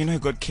Tumiseko, he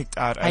got kicked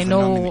out as, I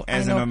know,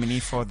 a nominee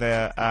for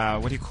the,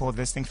 what do you call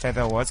this thing,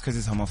 Feather Awards, because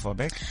he's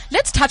homophobic.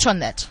 let's touch on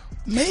that.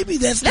 Maybe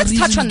that's Let's the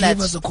touch reason on he gave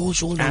that. us a cold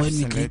shoulder when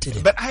we greeted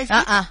him. But I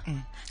feel,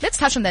 Let's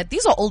touch on that.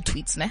 These are old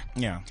tweets, ne?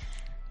 yeah,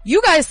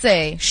 You guys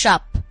say,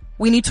 sharp,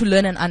 we need to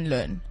learn and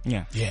unlearn.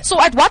 yeah. Yeah. So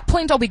at what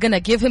point are we gonna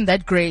give him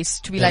that grace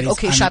to be That like, is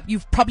okay, Sharp,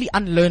 you've probably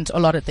unlearned a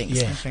lot of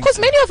things. Yeah. Because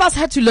many of us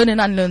had to learn and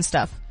unlearn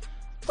stuff.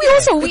 We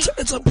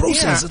It's a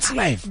process. Yeah. It's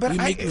life. But We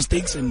I- make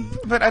mistakes and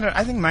But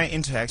I think my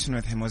interaction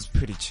with him was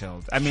pretty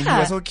chilled. I mean, he Yeah.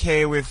 was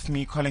okay with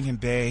me calling him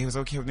bae. He was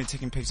okay with me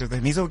taking pictures with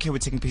him. He's okay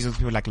with taking pictures with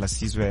people like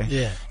Lasizwe.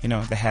 Yeah.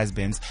 The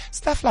has-beens.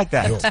 Stuff like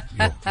that.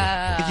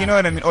 yo. You know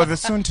what I mean? Or the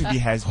soon-to-be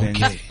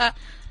has-beens. Okay.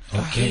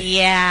 Okay.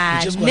 Yeah.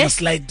 We just want to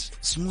slide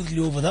smoothly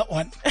over that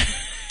one.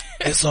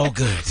 It's all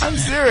good. I'm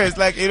serious.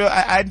 Like,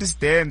 I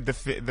understand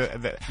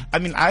I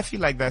mean, I feel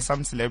like there's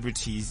some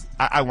celebrities.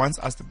 I once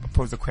asked,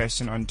 posed a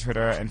question on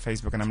Twitter and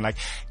Facebook, and I'm like,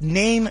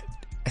 name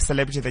a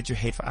celebrity that you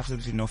hate for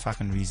absolutely no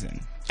fucking reason.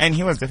 And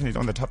he was definitely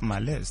on the top of my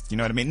list. You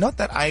know what I mean? Not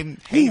that I'm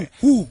hating.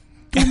 Who?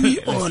 Me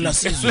or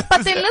Lasizwe?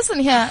 But then listen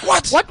here.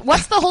 What's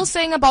the whole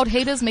saying about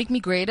haters make me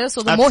greater?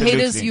 So the more Absolutely.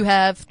 haters you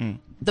have,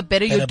 the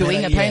better you're Better,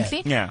 doing, yeah.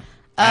 apparently. Yeah.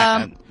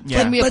 Yeah.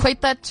 Can we But-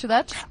 equate that to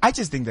that? I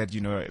just think that,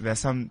 there's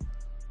some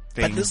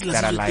But this things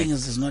that I Lasizwe like. thing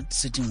is not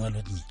sitting well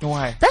with me.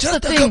 Why? That's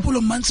Just the a thing. couple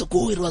of months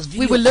ago, it was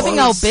video We were living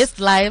our calls best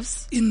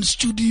lives. in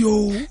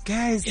studio.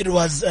 Guys, It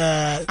was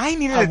I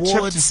needed a trip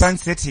awards. to Sun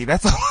City.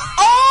 That's all.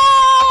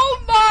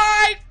 Oh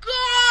my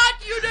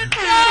God! You didn't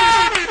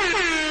know.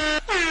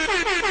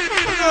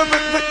 No,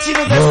 but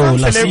there's Whoa, some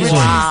Lasizwe. celebrities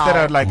that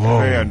are like Whoa.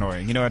 very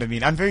annoying. You know what I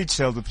mean? I'm very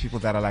chilled with people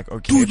that are like,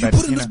 okay, Dude, but you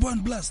put in you this know, boy on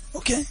blast.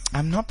 Okay.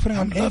 I'm not putting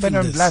I'm anybody loving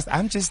on this. blast.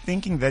 I'm just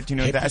thinking that, there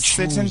are Happy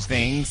certain Tuesday.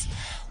 things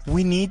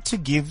we need to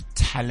give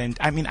talent.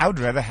 I mean, I would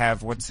rather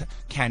have what's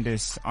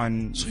Candace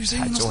on So you're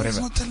saying Touch or whatever.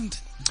 there's no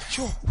talent?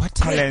 Sure. What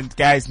talent,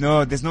 guys?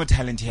 No, there's no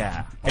talent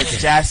here.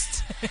 It's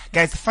just,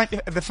 guys.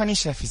 The funny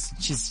chef is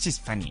she's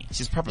funny.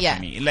 She's proper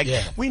funny. Like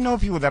we know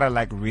people that are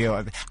like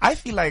real. I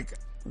feel like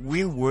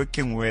we're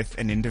working with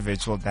an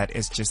individual that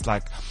is just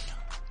like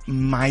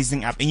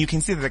mising up, and you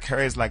can see that the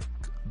career is like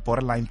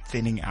borderline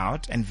thinning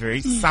out, and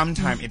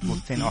sometime it will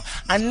thin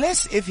off,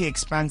 unless if he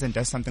expands and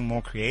does something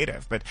more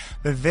creative. But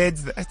the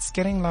vids, it's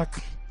getting like,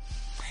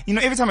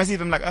 every time I see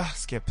them, I'm like,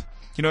 skip.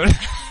 What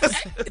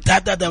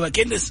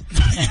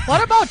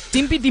about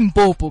Dimpi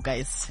Dimpopo,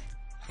 guys?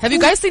 Have you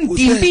guys seen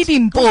Dimpi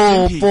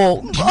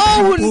Dimpopo?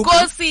 Oh,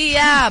 Nkosi,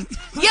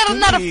 yet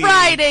another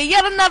Friday,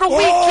 yet another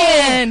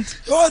weekend.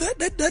 Oh,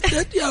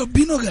 that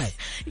albino guy.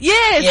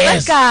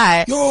 Yes,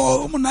 that guy.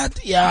 Yo,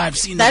 I've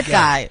seen that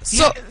guy.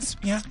 So,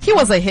 he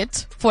was a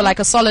hit for like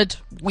a solid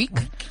week.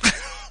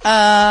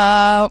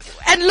 And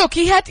look,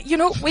 he had,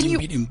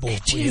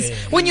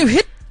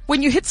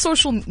 when you hit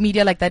social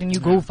media like that and you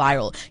go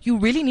viral, you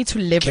really need to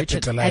leverage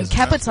it and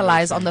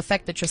capitalize on the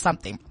fact that you're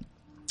something.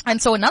 And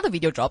so another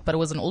video dropped, but it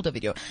was an older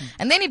video.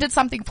 And then he did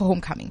something for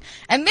Homecoming.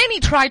 And then he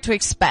tried to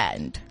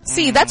expand.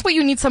 See, that's where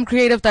you need some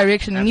creative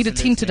direction. You need a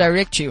team to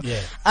direct you.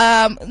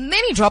 Then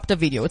he dropped a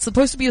video. It's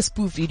supposed to be a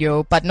spoof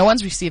video, but no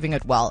one's receiving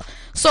it well.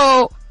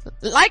 So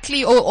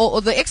likely,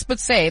 or the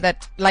experts say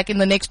that like in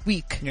the next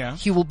week,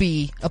 he will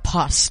be a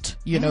past,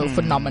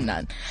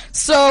 phenomenon.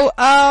 So,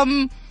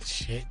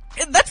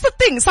 that's the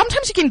thing.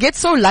 Sometimes you can get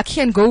so lucky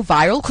and go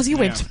viral because he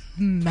went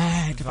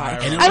mad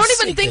viral. I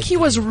don't even think he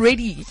was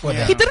ready.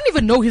 He didn't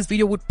even know his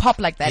video would pop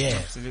like that.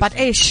 But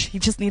he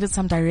just needed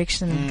some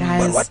direction,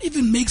 guys. But what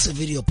even makes a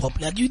video pop?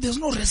 Like there's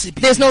no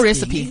recipe. There's no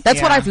recipe. That's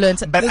what I've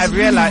learned. But I've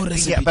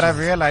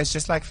realized,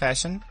 just like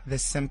fashion, the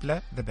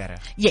simpler, the better.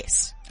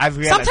 Yes. I've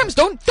realized. Sometimes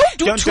don't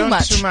do too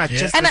much.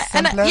 Just and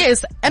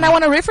I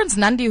want to reference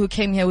Nandi, who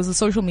came here, who's a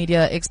social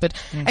media expert,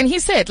 and he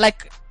said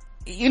like,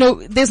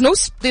 there's no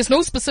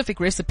specific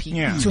recipe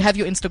to have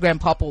your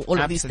Instagram pop or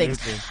all of these things.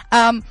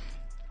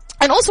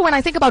 And also when I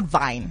think about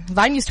Vine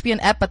used to be an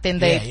app, but then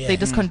they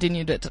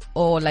discontinued it,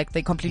 or like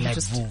they completely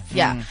with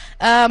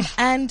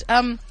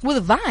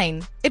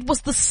Vine, it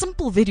was the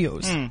simple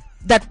videos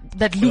that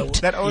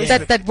looped,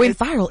 that went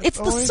viral. It's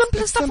the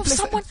simplest stuff of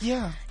someone.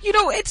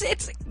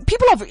 It's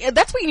people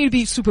that's where you need to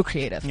be super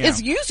creative.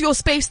 Is use your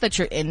space that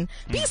you're in,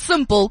 be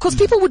simple, because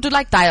people would do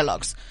like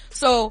dialogues.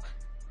 So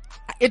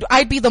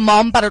I'd be the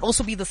mom, but I'd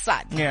also be the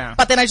son.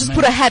 But then I just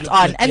put a hat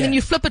on, and then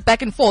you flip it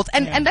back and forth.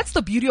 And that's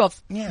the beauty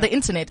of the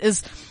internet,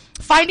 is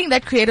finding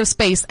that creative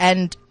space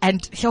and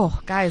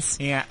guys.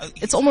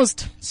 It's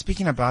almost.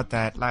 Speaking about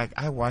that, like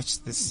I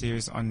watched this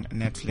series on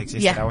Netflix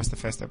yesterday. That was the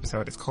first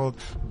episode. It's called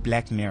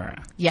Black Mirror.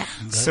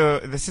 So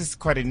this is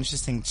quite an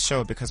interesting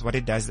show because what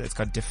it does is it's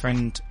got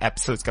different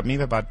episodes. It's got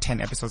maybe about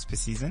 10 episodes per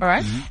season. All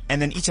right.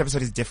 And then each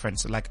episode is different.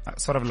 So like,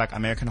 sort of like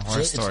American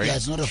Horror Story.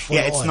 It's not a full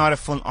on. It's not a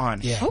full on.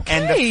 Okay.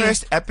 And the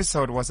first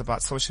episode was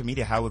about social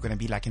media, how we're going to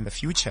be like in the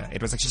future.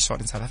 It was actually shot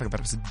in South Africa,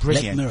 but it was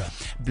brilliant.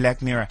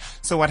 Black Mirror.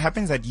 So what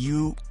happens that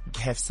you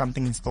have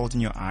something installed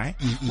in your eye.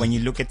 When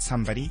you look at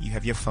somebody, you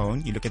have your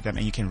phone, you look at them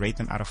and you can rate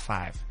them out of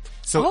 5.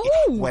 So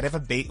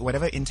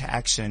whatever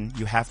interaction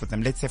you have with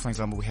them, let's say for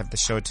example, we have the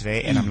show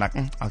today and I'm like,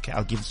 okay,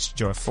 I'll give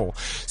Joe a 4.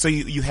 So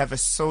you have a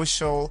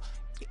social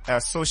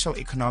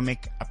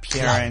economic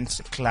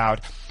appearance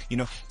cloud,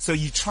 so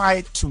you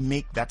try to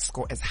make that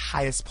score as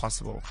high as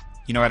possible.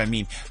 You know what I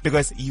mean?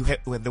 Because you have,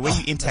 with the way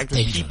you interact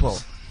with people.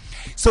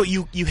 So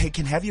you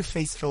can have your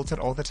face filtered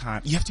all the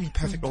time. You have to be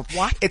perfect.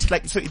 What? It's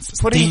like, so it's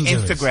putting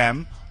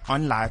Instagram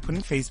on live,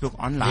 putting Facebook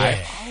on live.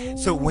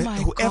 So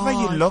whoever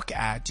you look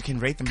at, you can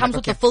rate them. Comes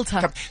with the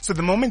filter. So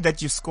the moment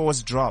that your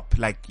scores drop,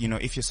 like,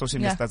 if your social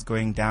media starts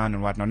going down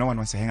and whatnot, no one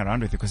wants to hang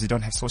around with you because you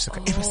don't have social.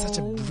 It was such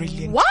a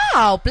brilliant.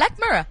 Wow. Black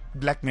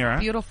Mirror.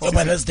 Beautiful. Oh,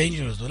 but that's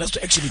dangerous though. Let's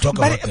actually talk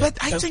about that. But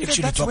I think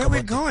that's where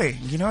we're going.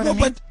 You know what I mean?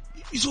 But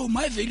so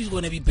my value is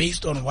going to be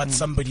based on what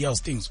somebody else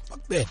thinks.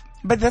 Fuck that.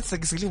 But that's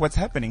exactly what's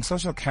happening.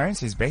 Social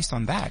currency is based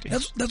on that.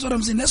 That's what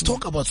I'm saying. Let's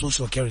talk about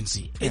social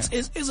currency. Is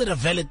it a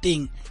valid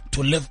thing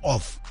to live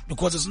off?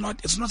 Because it's not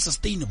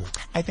sustainable.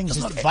 I think it's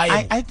not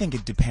viable. I think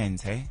it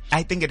depends, hey?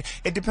 I think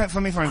it depends.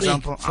 For me, for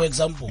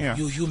example.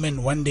 You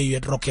human, one day you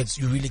had rockets,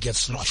 you really get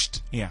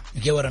sloshed. You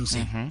get what I'm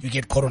saying? You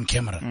get caught on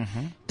camera.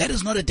 That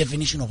is not a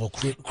definition of what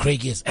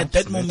Craig is. At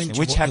that moment,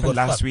 which happened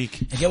last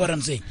week. You get what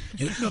I'm saying?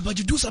 But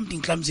you do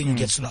something clumsy and you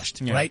get sloshed,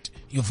 right?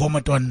 You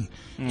vomit on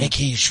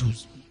AK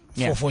shoes.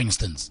 For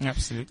instance.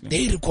 Absolutely.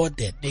 They record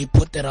that. They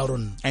put that out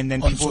on and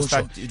then on people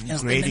social.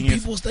 start grading you.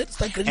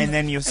 And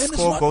then your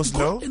score goes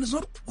low. And it's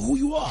not who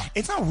you are.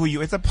 It's not who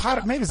you. It's a part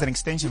of, maybe it's an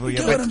extension of who you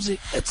are. But what I'm saying?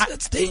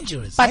 It's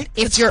dangerous. But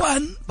it's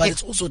fun, but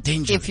it's also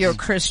dangerous. If you're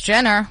Kris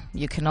Jenner,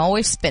 you can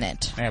always spin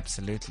it.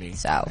 Absolutely.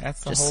 So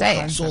that's just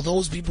say it. So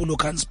those people who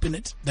can't spin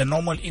it, the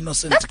normal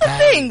innocent That's guy.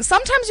 the thing.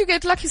 Sometimes you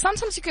get lucky.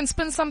 Sometimes you can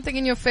spin something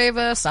in your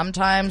favor.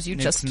 Sometimes you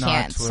just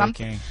can't.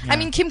 I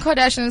mean, Kim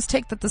Kardashian's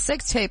take that the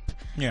sex tape.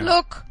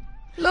 Look.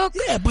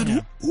 Yeah, but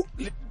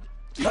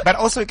But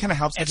also it kind of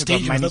helps if you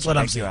got money to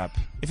back you up.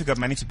 If you got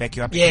money to back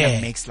you up, it kind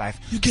of makes life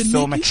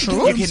so much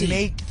true. You can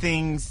make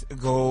things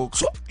go.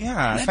 So,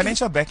 like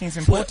financial backing is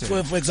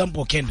important. For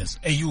example, Candace,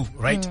 you,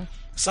 right?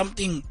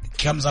 Something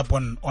comes up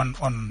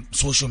on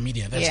social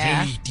media that's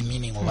very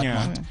demeaning or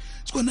whatnot.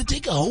 It's going to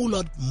take a whole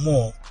lot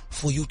more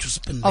for you to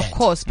spend that. Of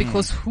course,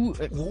 because who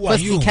are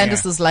you?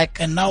 Candace is like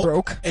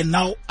broke. And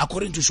now,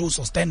 according to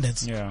social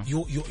standards,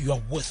 you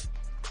are worth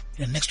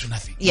next to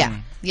nothing. Yeah.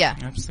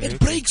 Absolutely. It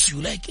breaks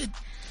you. Like,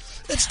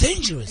 it's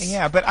dangerous.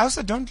 Yeah, but I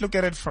also don't look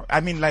at it from,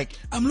 I'm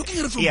looking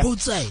at it from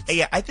both sides.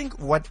 Yeah, I think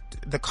what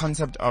the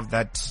concept of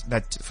that,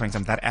 for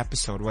example, that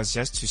episode was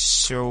just to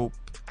show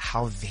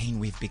how vain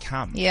we've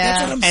become. Yeah.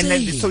 That's what I'm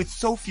saying. Then, so it's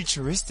so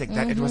futuristic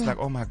that it was like,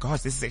 oh my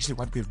gosh, this is actually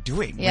what we're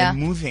doing. Yeah. We're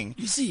moving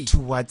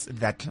towards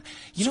that.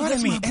 You know what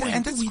I mean?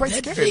 And that's quite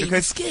scary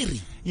because,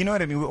 scary. You know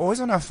what I mean? We're always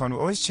on our phone. We're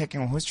always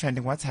checking who's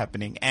trending, what's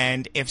happening.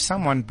 And if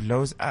someone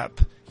blows up,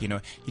 you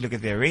look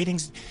at their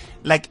ratings,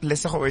 like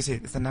Lesego always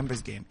says, it's a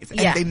numbers game.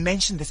 And they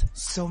mention this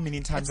so many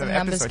times in the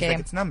episode. It's like,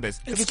 it's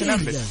numbers. It's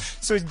numbers. Yeah.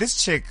 So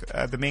this chick,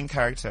 the main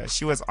character,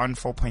 she was on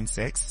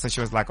 4.6. So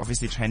she was like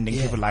obviously trending.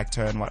 People liked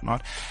her and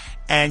whatnot.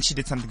 And she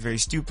did something very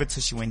stupid.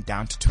 So she went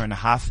down to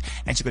 2.5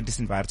 and she got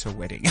disinvited to a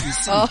wedding. You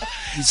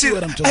see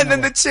what I'm talking about? And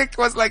then the chick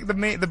was like,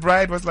 the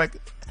bride was like,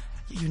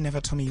 you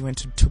never told me you went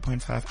to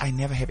 2.5. I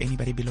never have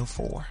anybody below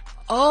 4.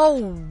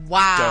 Oh,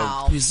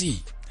 wow. You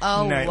see?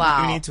 Oh, no,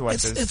 wow. We need to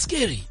watch this. It's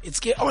scary. It's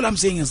scary. All I'm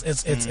saying is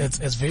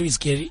it's very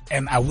scary,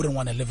 and I wouldn't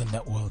want to live in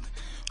that world.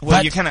 Well,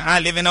 but you kind of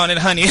are living on it,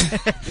 honey.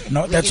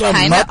 No, that's why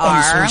I'm not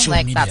on social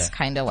media. That's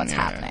kind of what's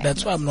happening.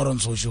 That's why I'm not on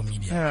social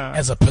media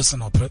as a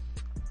personal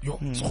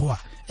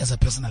as a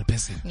personal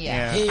person.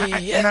 Yeah.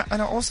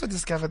 And I also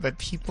discovered that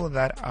people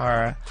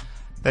that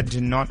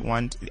do not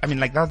want,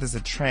 now there's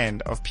a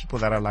trend of people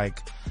that are like,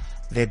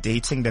 they're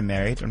dating, they're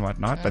married and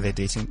whatnot, but they're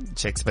dating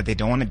chicks, but they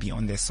don't want to be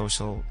on their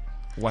social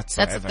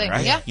whatsoever, that's the thing,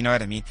 right? Yeah. You know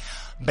what I mean?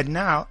 But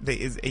now there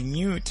is a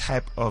new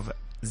type of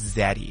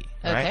zaddy,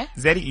 right?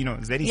 Zaddy,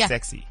 zaddy's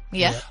sexy.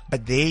 Yeah.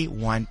 But they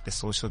want the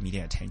social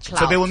media attention. Clout.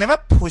 So they will never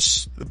put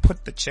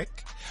the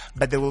chick,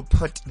 but they will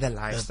put the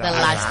lifestyle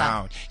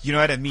around. You know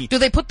what I mean? Do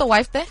they put the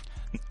wife there?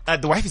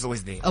 The wife is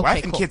always there. Okay,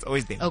 Wife and kids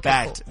always there.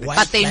 Okay, But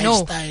but they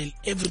know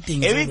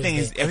everything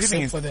is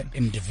for the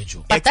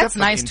individual. But that's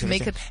nice to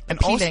make it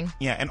appealing.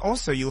 And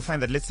also you'll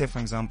find that, let's say for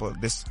example,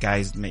 this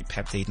guy's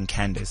perhaps dating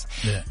Candace,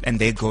 and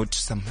they go to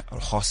some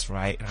horse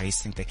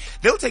racing thing.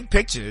 They'll take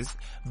pictures,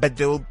 but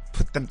they'll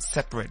put them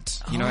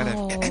separate. You know what I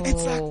mean? And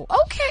it's like,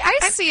 okay,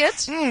 I see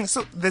it.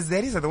 So the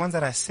zaddies are the ones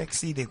that are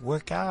sexy. They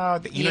work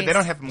out. They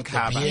don't have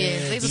mukaba.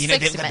 Yes,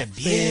 they've got the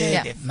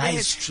beard. Yeah.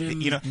 Nice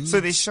trim. So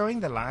they're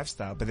showing the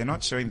lifestyle, but they're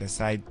not showing the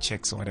side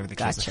chicks or whatever the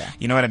case. Gotcha.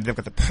 You know what I mean? They've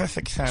got the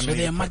perfect family. So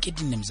they're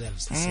marketing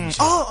themselves.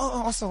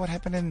 Also what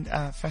happened in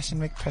Fashion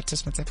Week,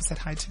 Patrice Motsepe said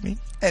hi to me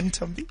and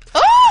Tombi.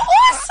 Oh,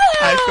 awesome!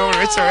 I feel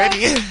rich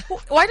already.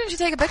 Why didn't you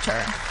take a picture?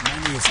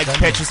 It's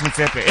Patrice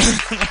Motsepe.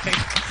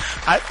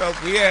 I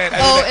felt weird.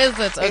 Is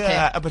it? Okay.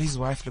 Yeah, but his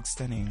wife looks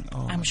stunning.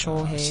 Oh, I'm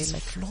sure she's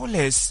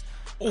flawless.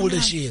 Older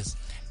she is.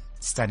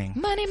 Stunning.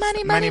 Money,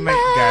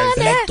 guys.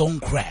 Black don't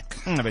crack.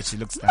 But she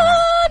looks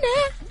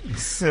stunning.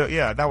 So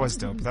yeah, that was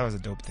dope. That was a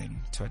dope thing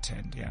to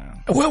attend. Yeah.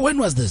 When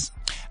was this?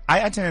 I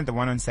attended the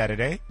one on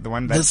Saturday, the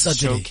one that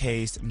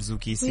showcased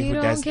Mzuki, who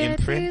does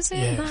imprint.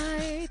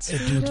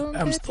 Dude,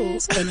 I'm still,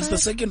 and it's the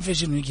second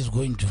Fashion Week he's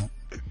going to.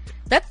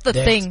 That's the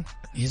thing.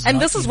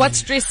 And this is what's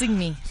stressing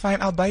me.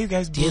 Fine, I'll buy you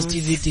guys booze.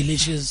 DSTV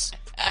Delicious.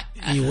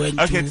 He went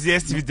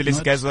DSTV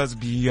Delicious guys was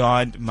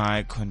beyond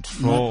my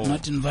control.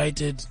 Not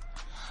invited.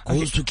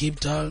 Goes to Cape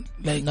Town,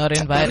 not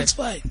invited. It's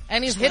fine.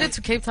 And he's headed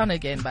to Cape Town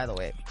again, by the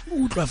way.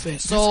 So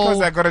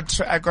because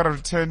I got a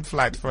return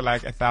flight for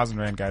like 1,000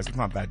 rand, guys. It's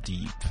not that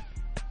deep.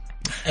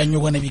 And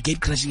you're gonna be gate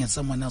crashing at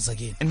someone else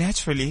again.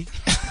 Naturally.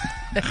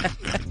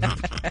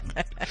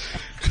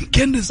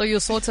 Candace. So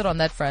you're sorted on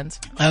that front.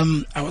 I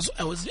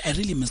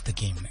really missed the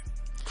game.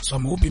 So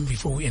I'm hoping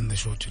before we end the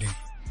show today,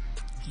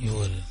 you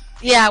will.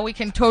 Yeah, we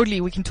can totally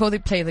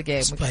play the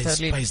game.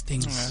 Spice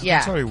things.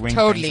 Yeah,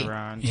 totally.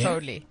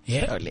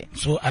 Yeah. Totally.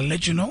 So I'll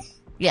let you know.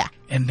 Yeah.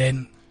 And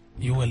then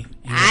you'll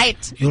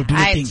do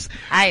the things.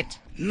 Aight.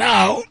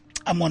 Now,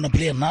 I'm gonna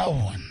play another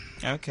one.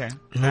 Okay.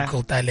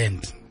 Local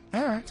talent.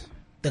 Alright.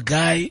 The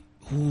guy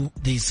who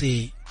they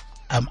say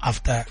I'm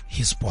after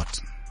his spot.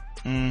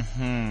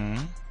 Mm-hmm.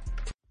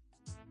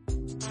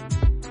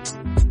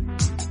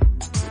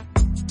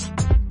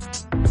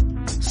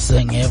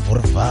 Senye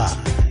vurva.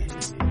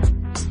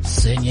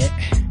 Senye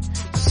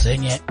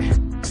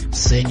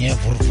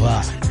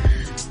vurva.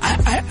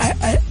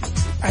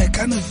 I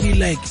kind of feel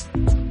like,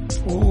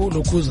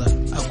 Lokuza,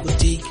 I could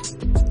take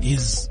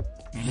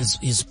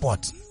his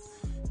spot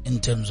in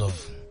terms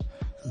of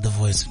the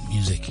voice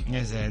music.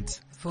 Yes, it.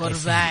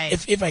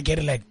 If I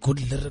get like good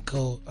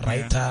lyrical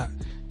writer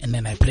and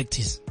then I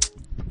practice.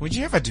 Would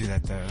you ever do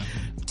that though?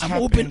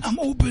 I'm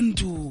open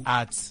to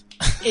arts.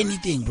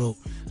 Anything, bro.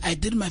 I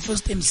did my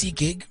first MC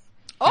gig.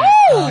 Oh!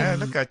 Yeah,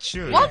 look at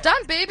you. Well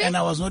done, baby. And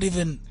I was not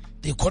even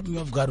they caught me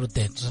off guard with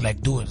that. So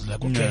like, do it. It's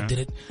like, okay, I did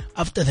it.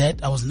 After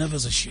that, I was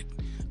nervous as shit.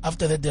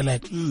 After that, they're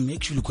like, you're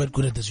actually quite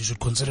good at this. You should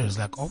consider it. It's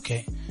like,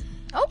 okay.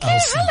 Okay,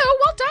 hello,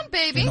 well done,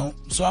 baby. You know,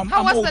 so I'm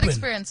How was open. that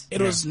experience? It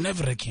was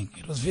nerve-wracking.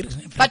 It was very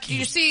nerve-wracking. But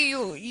you see,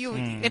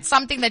 it's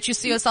something that you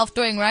see yourself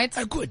doing, right?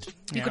 I could.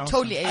 You could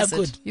totally ace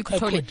it. You could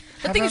totally. could.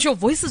 The thing is, your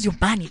voice is your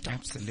bunny, dog.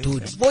 Absolutely.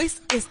 Dude.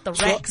 Voice is the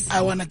Rex. So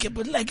I wanna keep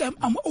it like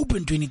I'm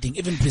open to anything,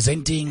 even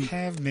presenting.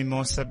 Have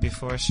mimosa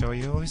before a show.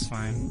 You're always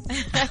fine.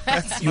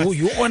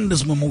 You on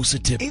this mimosa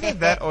tip. Either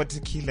that or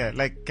tequila.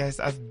 Like, guys,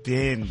 I've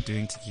been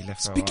doing tequila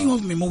for Speaking a while.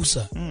 of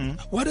mimosa,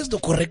 what is the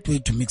correct way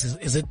to mix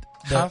it? Is it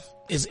the Half?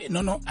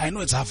 No, I know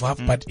it's half,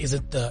 but is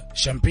it the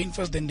champagne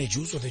first, then the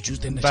juice, or the juice,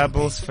 then the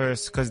Bubbles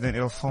first, because then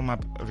it'll form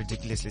up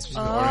ridiculously,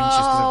 especially the orange juice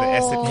because of the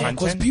acid champagne? Yeah,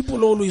 because content.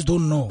 people always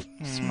don't know.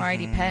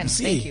 Smarty pants.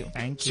 See? Thank you.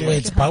 Thank So you.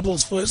 it's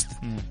bubbles first,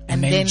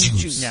 and then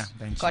juice. Yeah,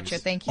 then Gotcha.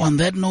 juice. Thank you. On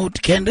that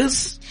note,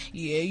 Candace,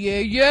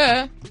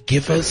 Yeah.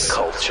 give us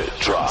Culture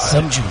Drive.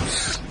 some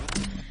juice.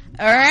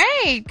 All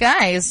right,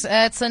 guys.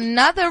 It's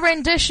another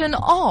rendition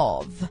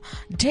of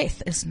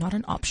Death is Not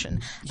an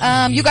Option.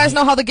 You guys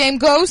know how the game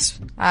goes.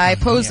 I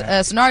pose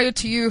a scenario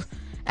to you.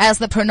 As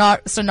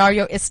the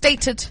scenario is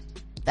stated,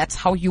 that's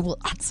how you will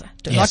answer.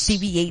 Do not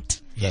deviate.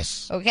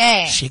 Yes.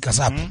 Okay. Shake us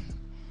up.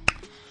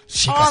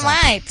 Shake All us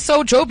up. right.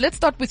 So, Job, let's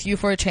start with you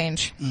for a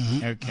change.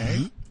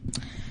 Okay.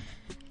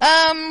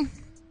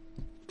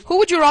 Who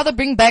would you rather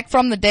bring back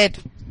from the dead?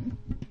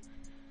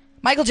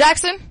 Michael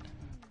Jackson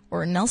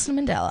or Nelson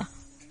Mandela?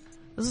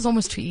 This is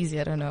almost too easy.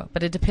 I don't know,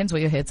 but it depends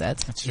where your head's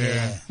at.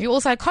 Yeah. You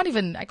also, I can't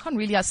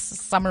really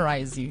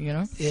summarize you. You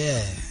know.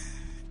 Yeah.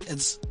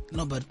 It's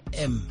no, but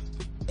M.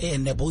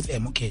 And they're both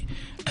M. Okay.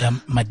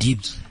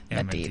 Madibs.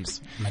 Yeah,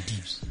 Madibs.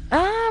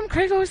 Madibs.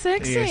 Craig was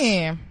sexy.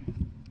 Yes.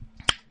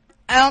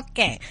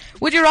 Okay.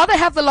 Would you rather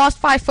have the last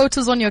 5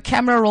 photos on your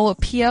camera roll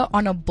appear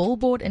on a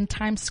billboard in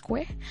Times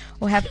Square,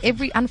 or have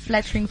every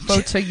unflattering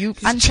photo you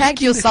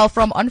untagged yourself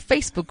from on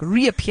Facebook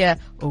reappear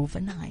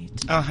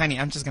overnight? Oh, honey,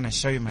 I'm just gonna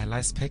show you my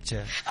last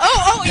picture.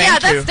 Oh, yeah,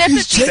 Thank you.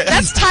 that's definitely,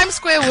 that's Times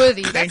Square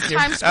worthy. Thank That's you.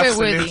 Times Square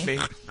Absolutely.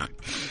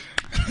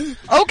 worthy.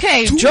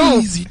 Okay, Too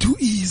Job. easy. Too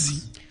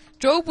easy.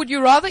 Job, would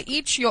you rather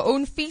eat your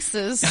own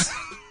feces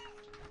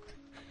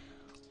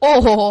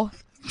or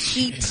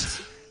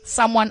eat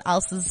someone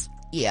else's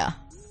ear?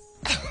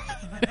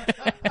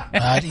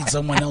 I'd eat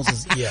someone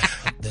else's ear.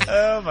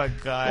 Oh my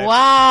god. The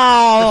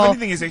Wow. funny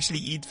thing is, actually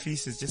eat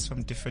feces just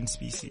from different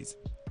species.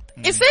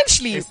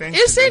 Essentially,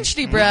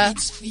 bruh.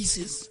 Eats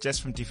feces.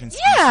 Just from different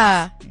species.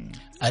 Yeah.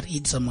 I'd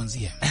eat someone's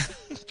ear.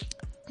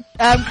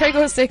 Craig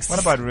was sexy. What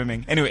about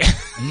rimming? Anyway,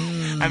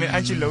 I mean,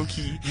 aren't you low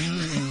key?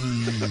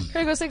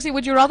 Craig was sexy.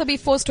 Would you rather be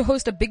forced to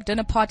host a big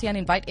dinner party and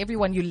invite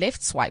everyone you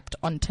left swiped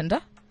on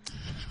Tinder,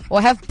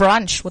 or have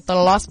brunch with the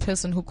last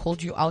person who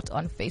called you out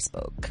on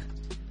Facebook?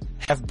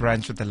 Have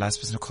brunch with the last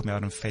person who called me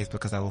out on Facebook,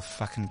 because I will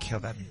fucking kill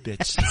that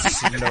bitch.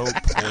 Slow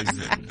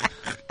poison.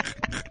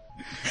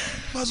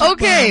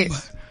 Okay.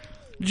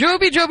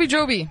 Joby.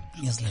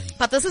 Yes, lady.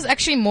 But this is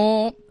actually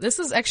more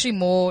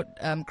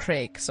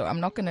Craig, so I'm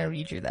not gonna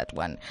read you that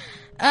one.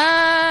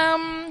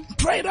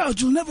 Try it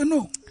out. You'll never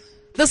know.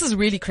 This is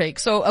really Craig.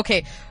 So,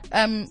 okay.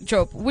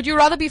 Job, would you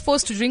rather be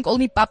forced to drink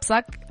only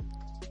papsak,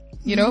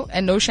 you know,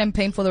 and no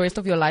champagne for the rest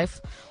of your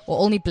life, or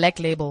only Black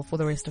Label for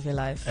the rest of your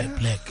life?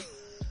 Black.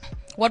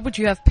 What would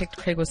you have picked,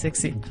 Craig or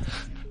sexy?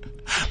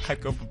 I'd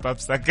go for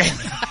Babsak.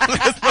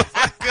 That's not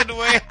a good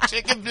way of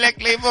checking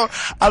Black Label.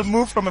 I'll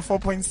move from a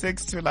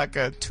 4.6 to like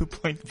a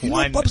 2.1. You know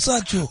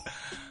Papsacho.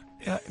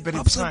 Yeah, but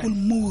it's Papsak will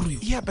fine. moor you.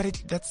 Yeah,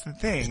 but that's the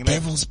thing.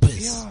 Devil's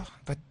piss. Yeah,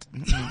 but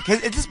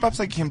cause it's just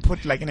Babsak you can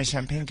put like in a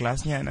champagne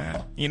glass,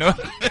 you know.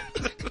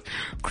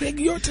 Craig,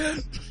 your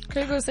turn.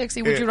 Craig or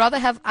sexy, would you rather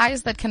have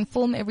eyes that can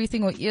film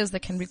everything or ears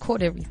that can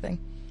record everything?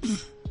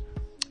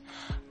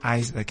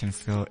 Eyes that can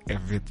feel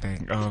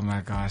everything. Oh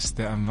my gosh,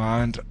 the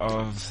amount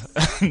of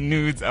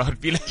nudes I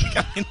would be like,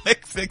 I mean,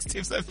 like sex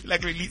tips, I feel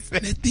like releasing.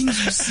 The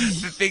things you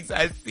see. The things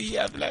I see,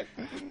 I'm like.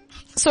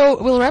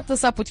 So we'll wrap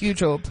this up with you,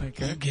 Job.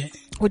 Okay.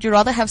 Would you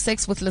rather have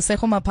sex with Lesego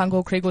Mapango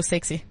or Craig or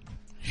sexy?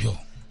 Yo.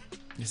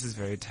 This is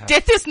very tough.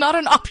 Death is not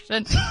an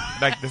option.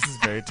 Like, this is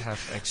very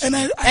tough,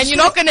 actually. And you're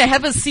not gonna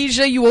have a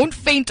seizure. You won't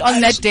faint on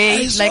that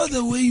day. I saw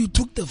the way you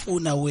took the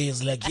phone away.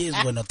 It's like, he's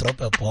gonna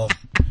drop a bomb.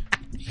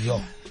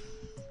 Yo.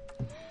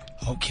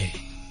 Okay.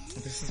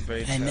 This is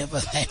very I tough.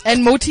 never.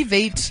 And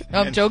motivate.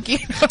 No, I'm joking.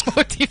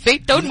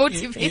 Motivate. Don't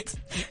motivate.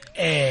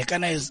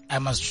 I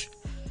must.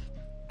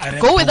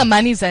 Go where the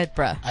money's at,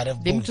 bruh. I'd have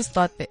Let me both. just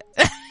start there.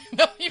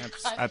 No, you can't.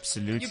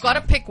 Absolutely. You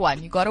gotta pick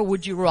one. You gotta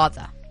would you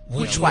rather.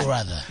 Which one?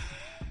 rather?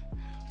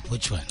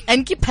 Which one?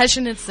 And keep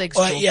passionate sex.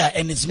 Oh Joe. yeah,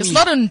 and it's me. It's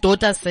not a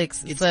daughter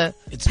sex. It's a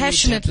it's me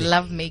passionate tapping.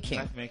 love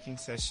making. Making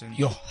session.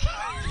 Yo.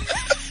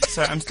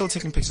 So I'm still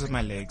taking pictures of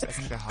my legs. I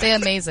think they're hot. They're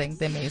amazing.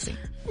 They're amazing.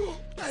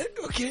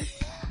 Okay.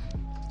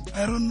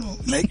 I don't know.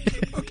 Like,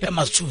 okay, I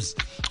must choose.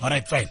 All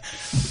right, fine.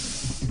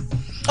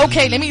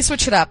 Okay, let me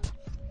switch it up.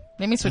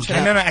 No,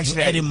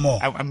 actually, adding more.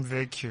 I'm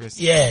very curious.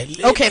 Yeah.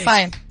 Okay,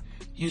 fine.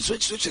 You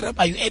switch it up.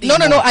 Are you adding No.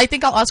 more? I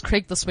think I'll ask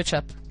Craig the switch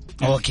up.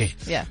 Okay.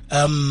 Yeah.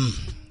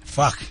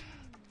 Fuck.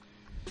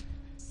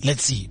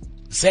 Let's see.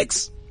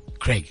 Sex,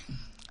 Craig.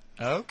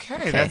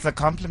 Okay, that's a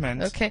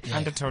compliment. Okay.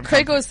 Undertone.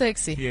 Craig or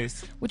sexy?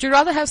 Yes. Would you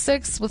rather have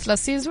sex with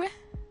Lasizwe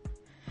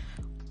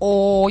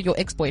or your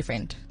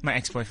ex-boyfriend? My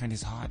ex-boyfriend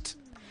is hot.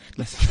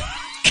 Listen.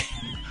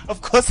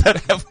 Of course I'd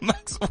have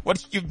Max. What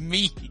do you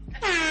mean?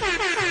 He's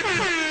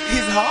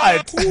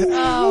hot.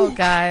 Oh,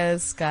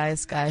 guys.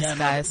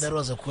 That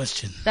was a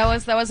question. That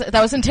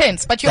was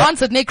intense. But you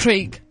answered Nick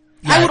Craig.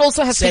 Yeah, I would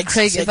also have said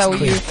Craig if I were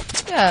you.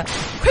 Yeah.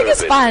 Craig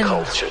is fun.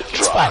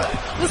 It's fun.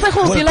 This like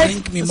will be like,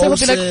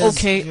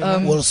 okay,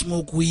 we'll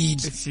smoke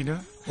weed. You know?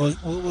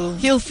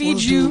 He'll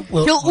feed you.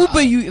 He'll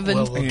Uber you even.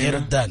 We'll get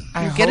it done.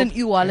 You get an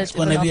e-wallet. It's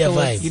gonna be a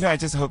vibe. You know, I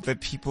just hope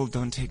that people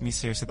don't take me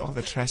serious with all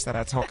the trash that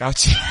I talk out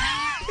here.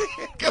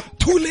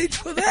 Too late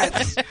for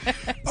that.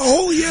 A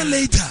whole year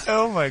later.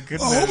 Oh my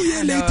goodness. A whole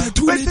year later.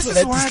 Too late for that. This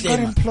is why I got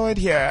employed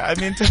here. I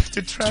mean,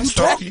 to trash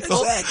talk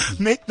people,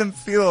 make them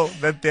feel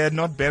that they're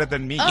not better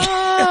than me.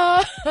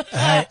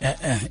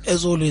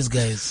 As always,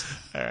 guys.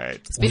 All right.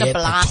 It's been a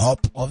blast. At the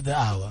top of the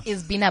hour.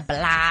 It's been a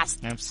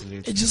blast.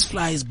 Absolutely. It just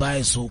flies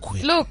by so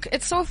quick. Look,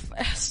 it's so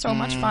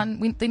much fun.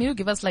 They need to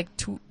give us like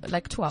 2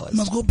 hours. We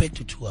must go back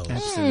to 2 hours.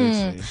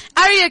 Absolutely.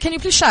 Aria, can you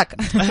please shuck?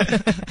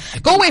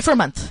 Go away for a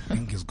month. I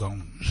think it's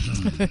gone.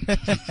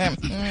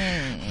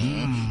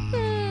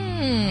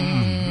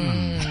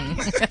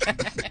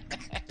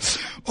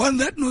 On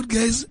that note,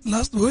 guys,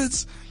 last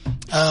words.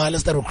 Let's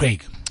start with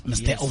Craig.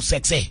 Mr.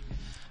 Sexy.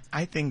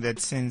 I think that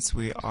since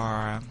we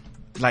are,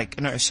 like,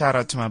 a shout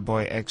out to my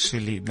boy,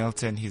 actually,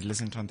 Milton. He's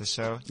listening to on the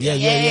show.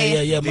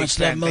 Yeah. Much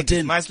love,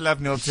 Milton. Much love,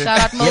 Milton. Shout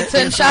out,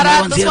 Milton. Shout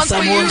out. This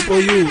one's for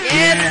you.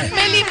 Yes,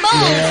 Millie Mo.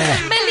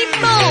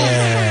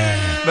 Yeah.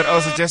 But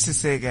also, just to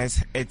say,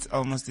 guys, it's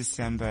almost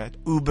December.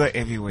 Uber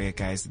everywhere,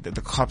 guys.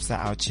 The cops are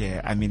out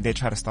here. I mean, they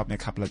try to stop me a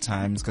couple of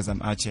times because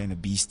I'm out here in a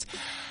beast.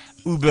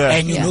 Uber.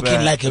 And you're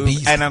looking like a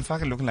beast. And I'm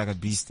fucking looking like a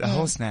beast. A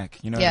whole snack.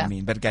 You know what I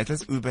mean? But guys,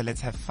 let's Uber.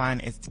 Let's have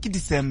fun. It's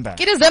December.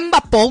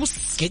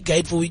 Boss. Get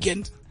guide for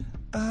weekend.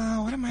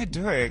 What am I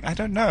doing? I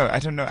don't know.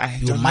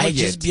 You might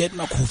just be at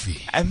Makufi.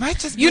 I might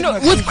just be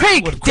with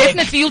Craig,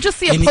 definitely. You'll just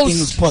see a post.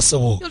 Anything is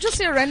possible. You'll just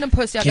see a random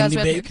post. Yeah, guys,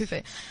 we're at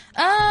Makufi.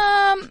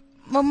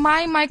 Well,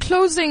 my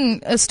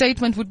closing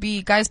statement would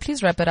be, guys,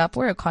 please wrap it up.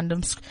 Wear a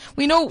condom.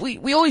 We know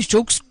we always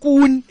joke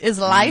schoon is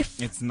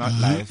life. It's not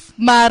life.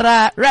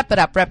 Mara, wrap it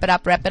up.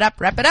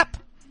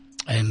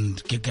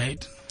 And get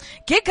guide.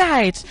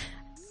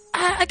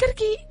 I gotta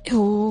get.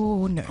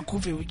 Oh no.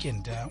 Makufi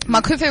weekend.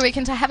 Makufi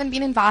weekend. I haven't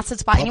been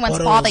invited by anyone's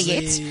father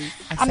yet. Exactly.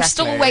 I'm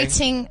still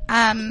waiting.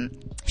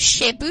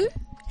 Shepu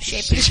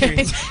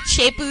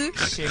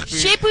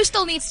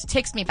still needs to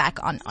text me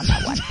back on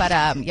that one. But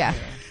yeah.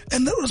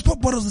 And there was pop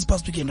bottles this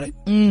past weekend, right?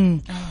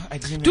 I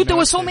didn't Dude, there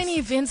were so many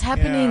events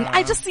happening.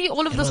 I just see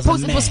all of this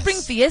posts. It was Spring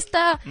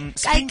Fiesta.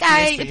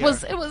 It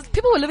was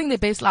people were living their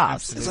best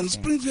lives. It's on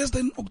Spring Fiesta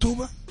in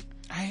October.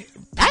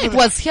 It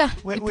was here.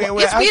 We're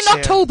in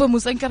October,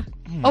 Musankar.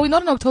 Oh, we're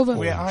not in October.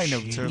 We are in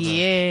October.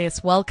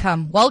 Yes,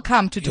 welcome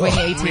to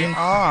 2018. We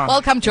are.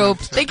 Welcome, Job.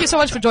 Thank you so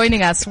much for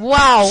joining us.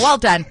 Wow, well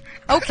done.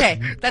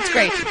 Okay, that's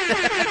great.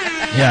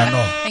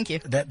 Thank you.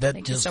 Thank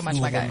you just so much,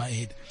 flew my over guy. my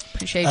head.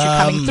 Appreciate you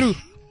coming through.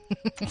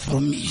 For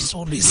me, it's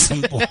always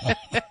simple.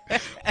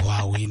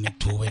 Wow, we need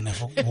to win.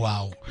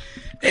 Wow.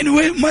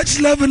 Anyway, much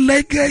love and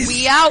light, guys.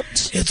 We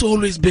out. It's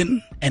always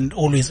been and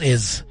always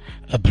is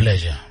a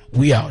pleasure.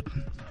 We out.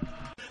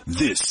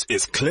 This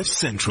is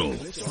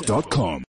CliffCentral.com.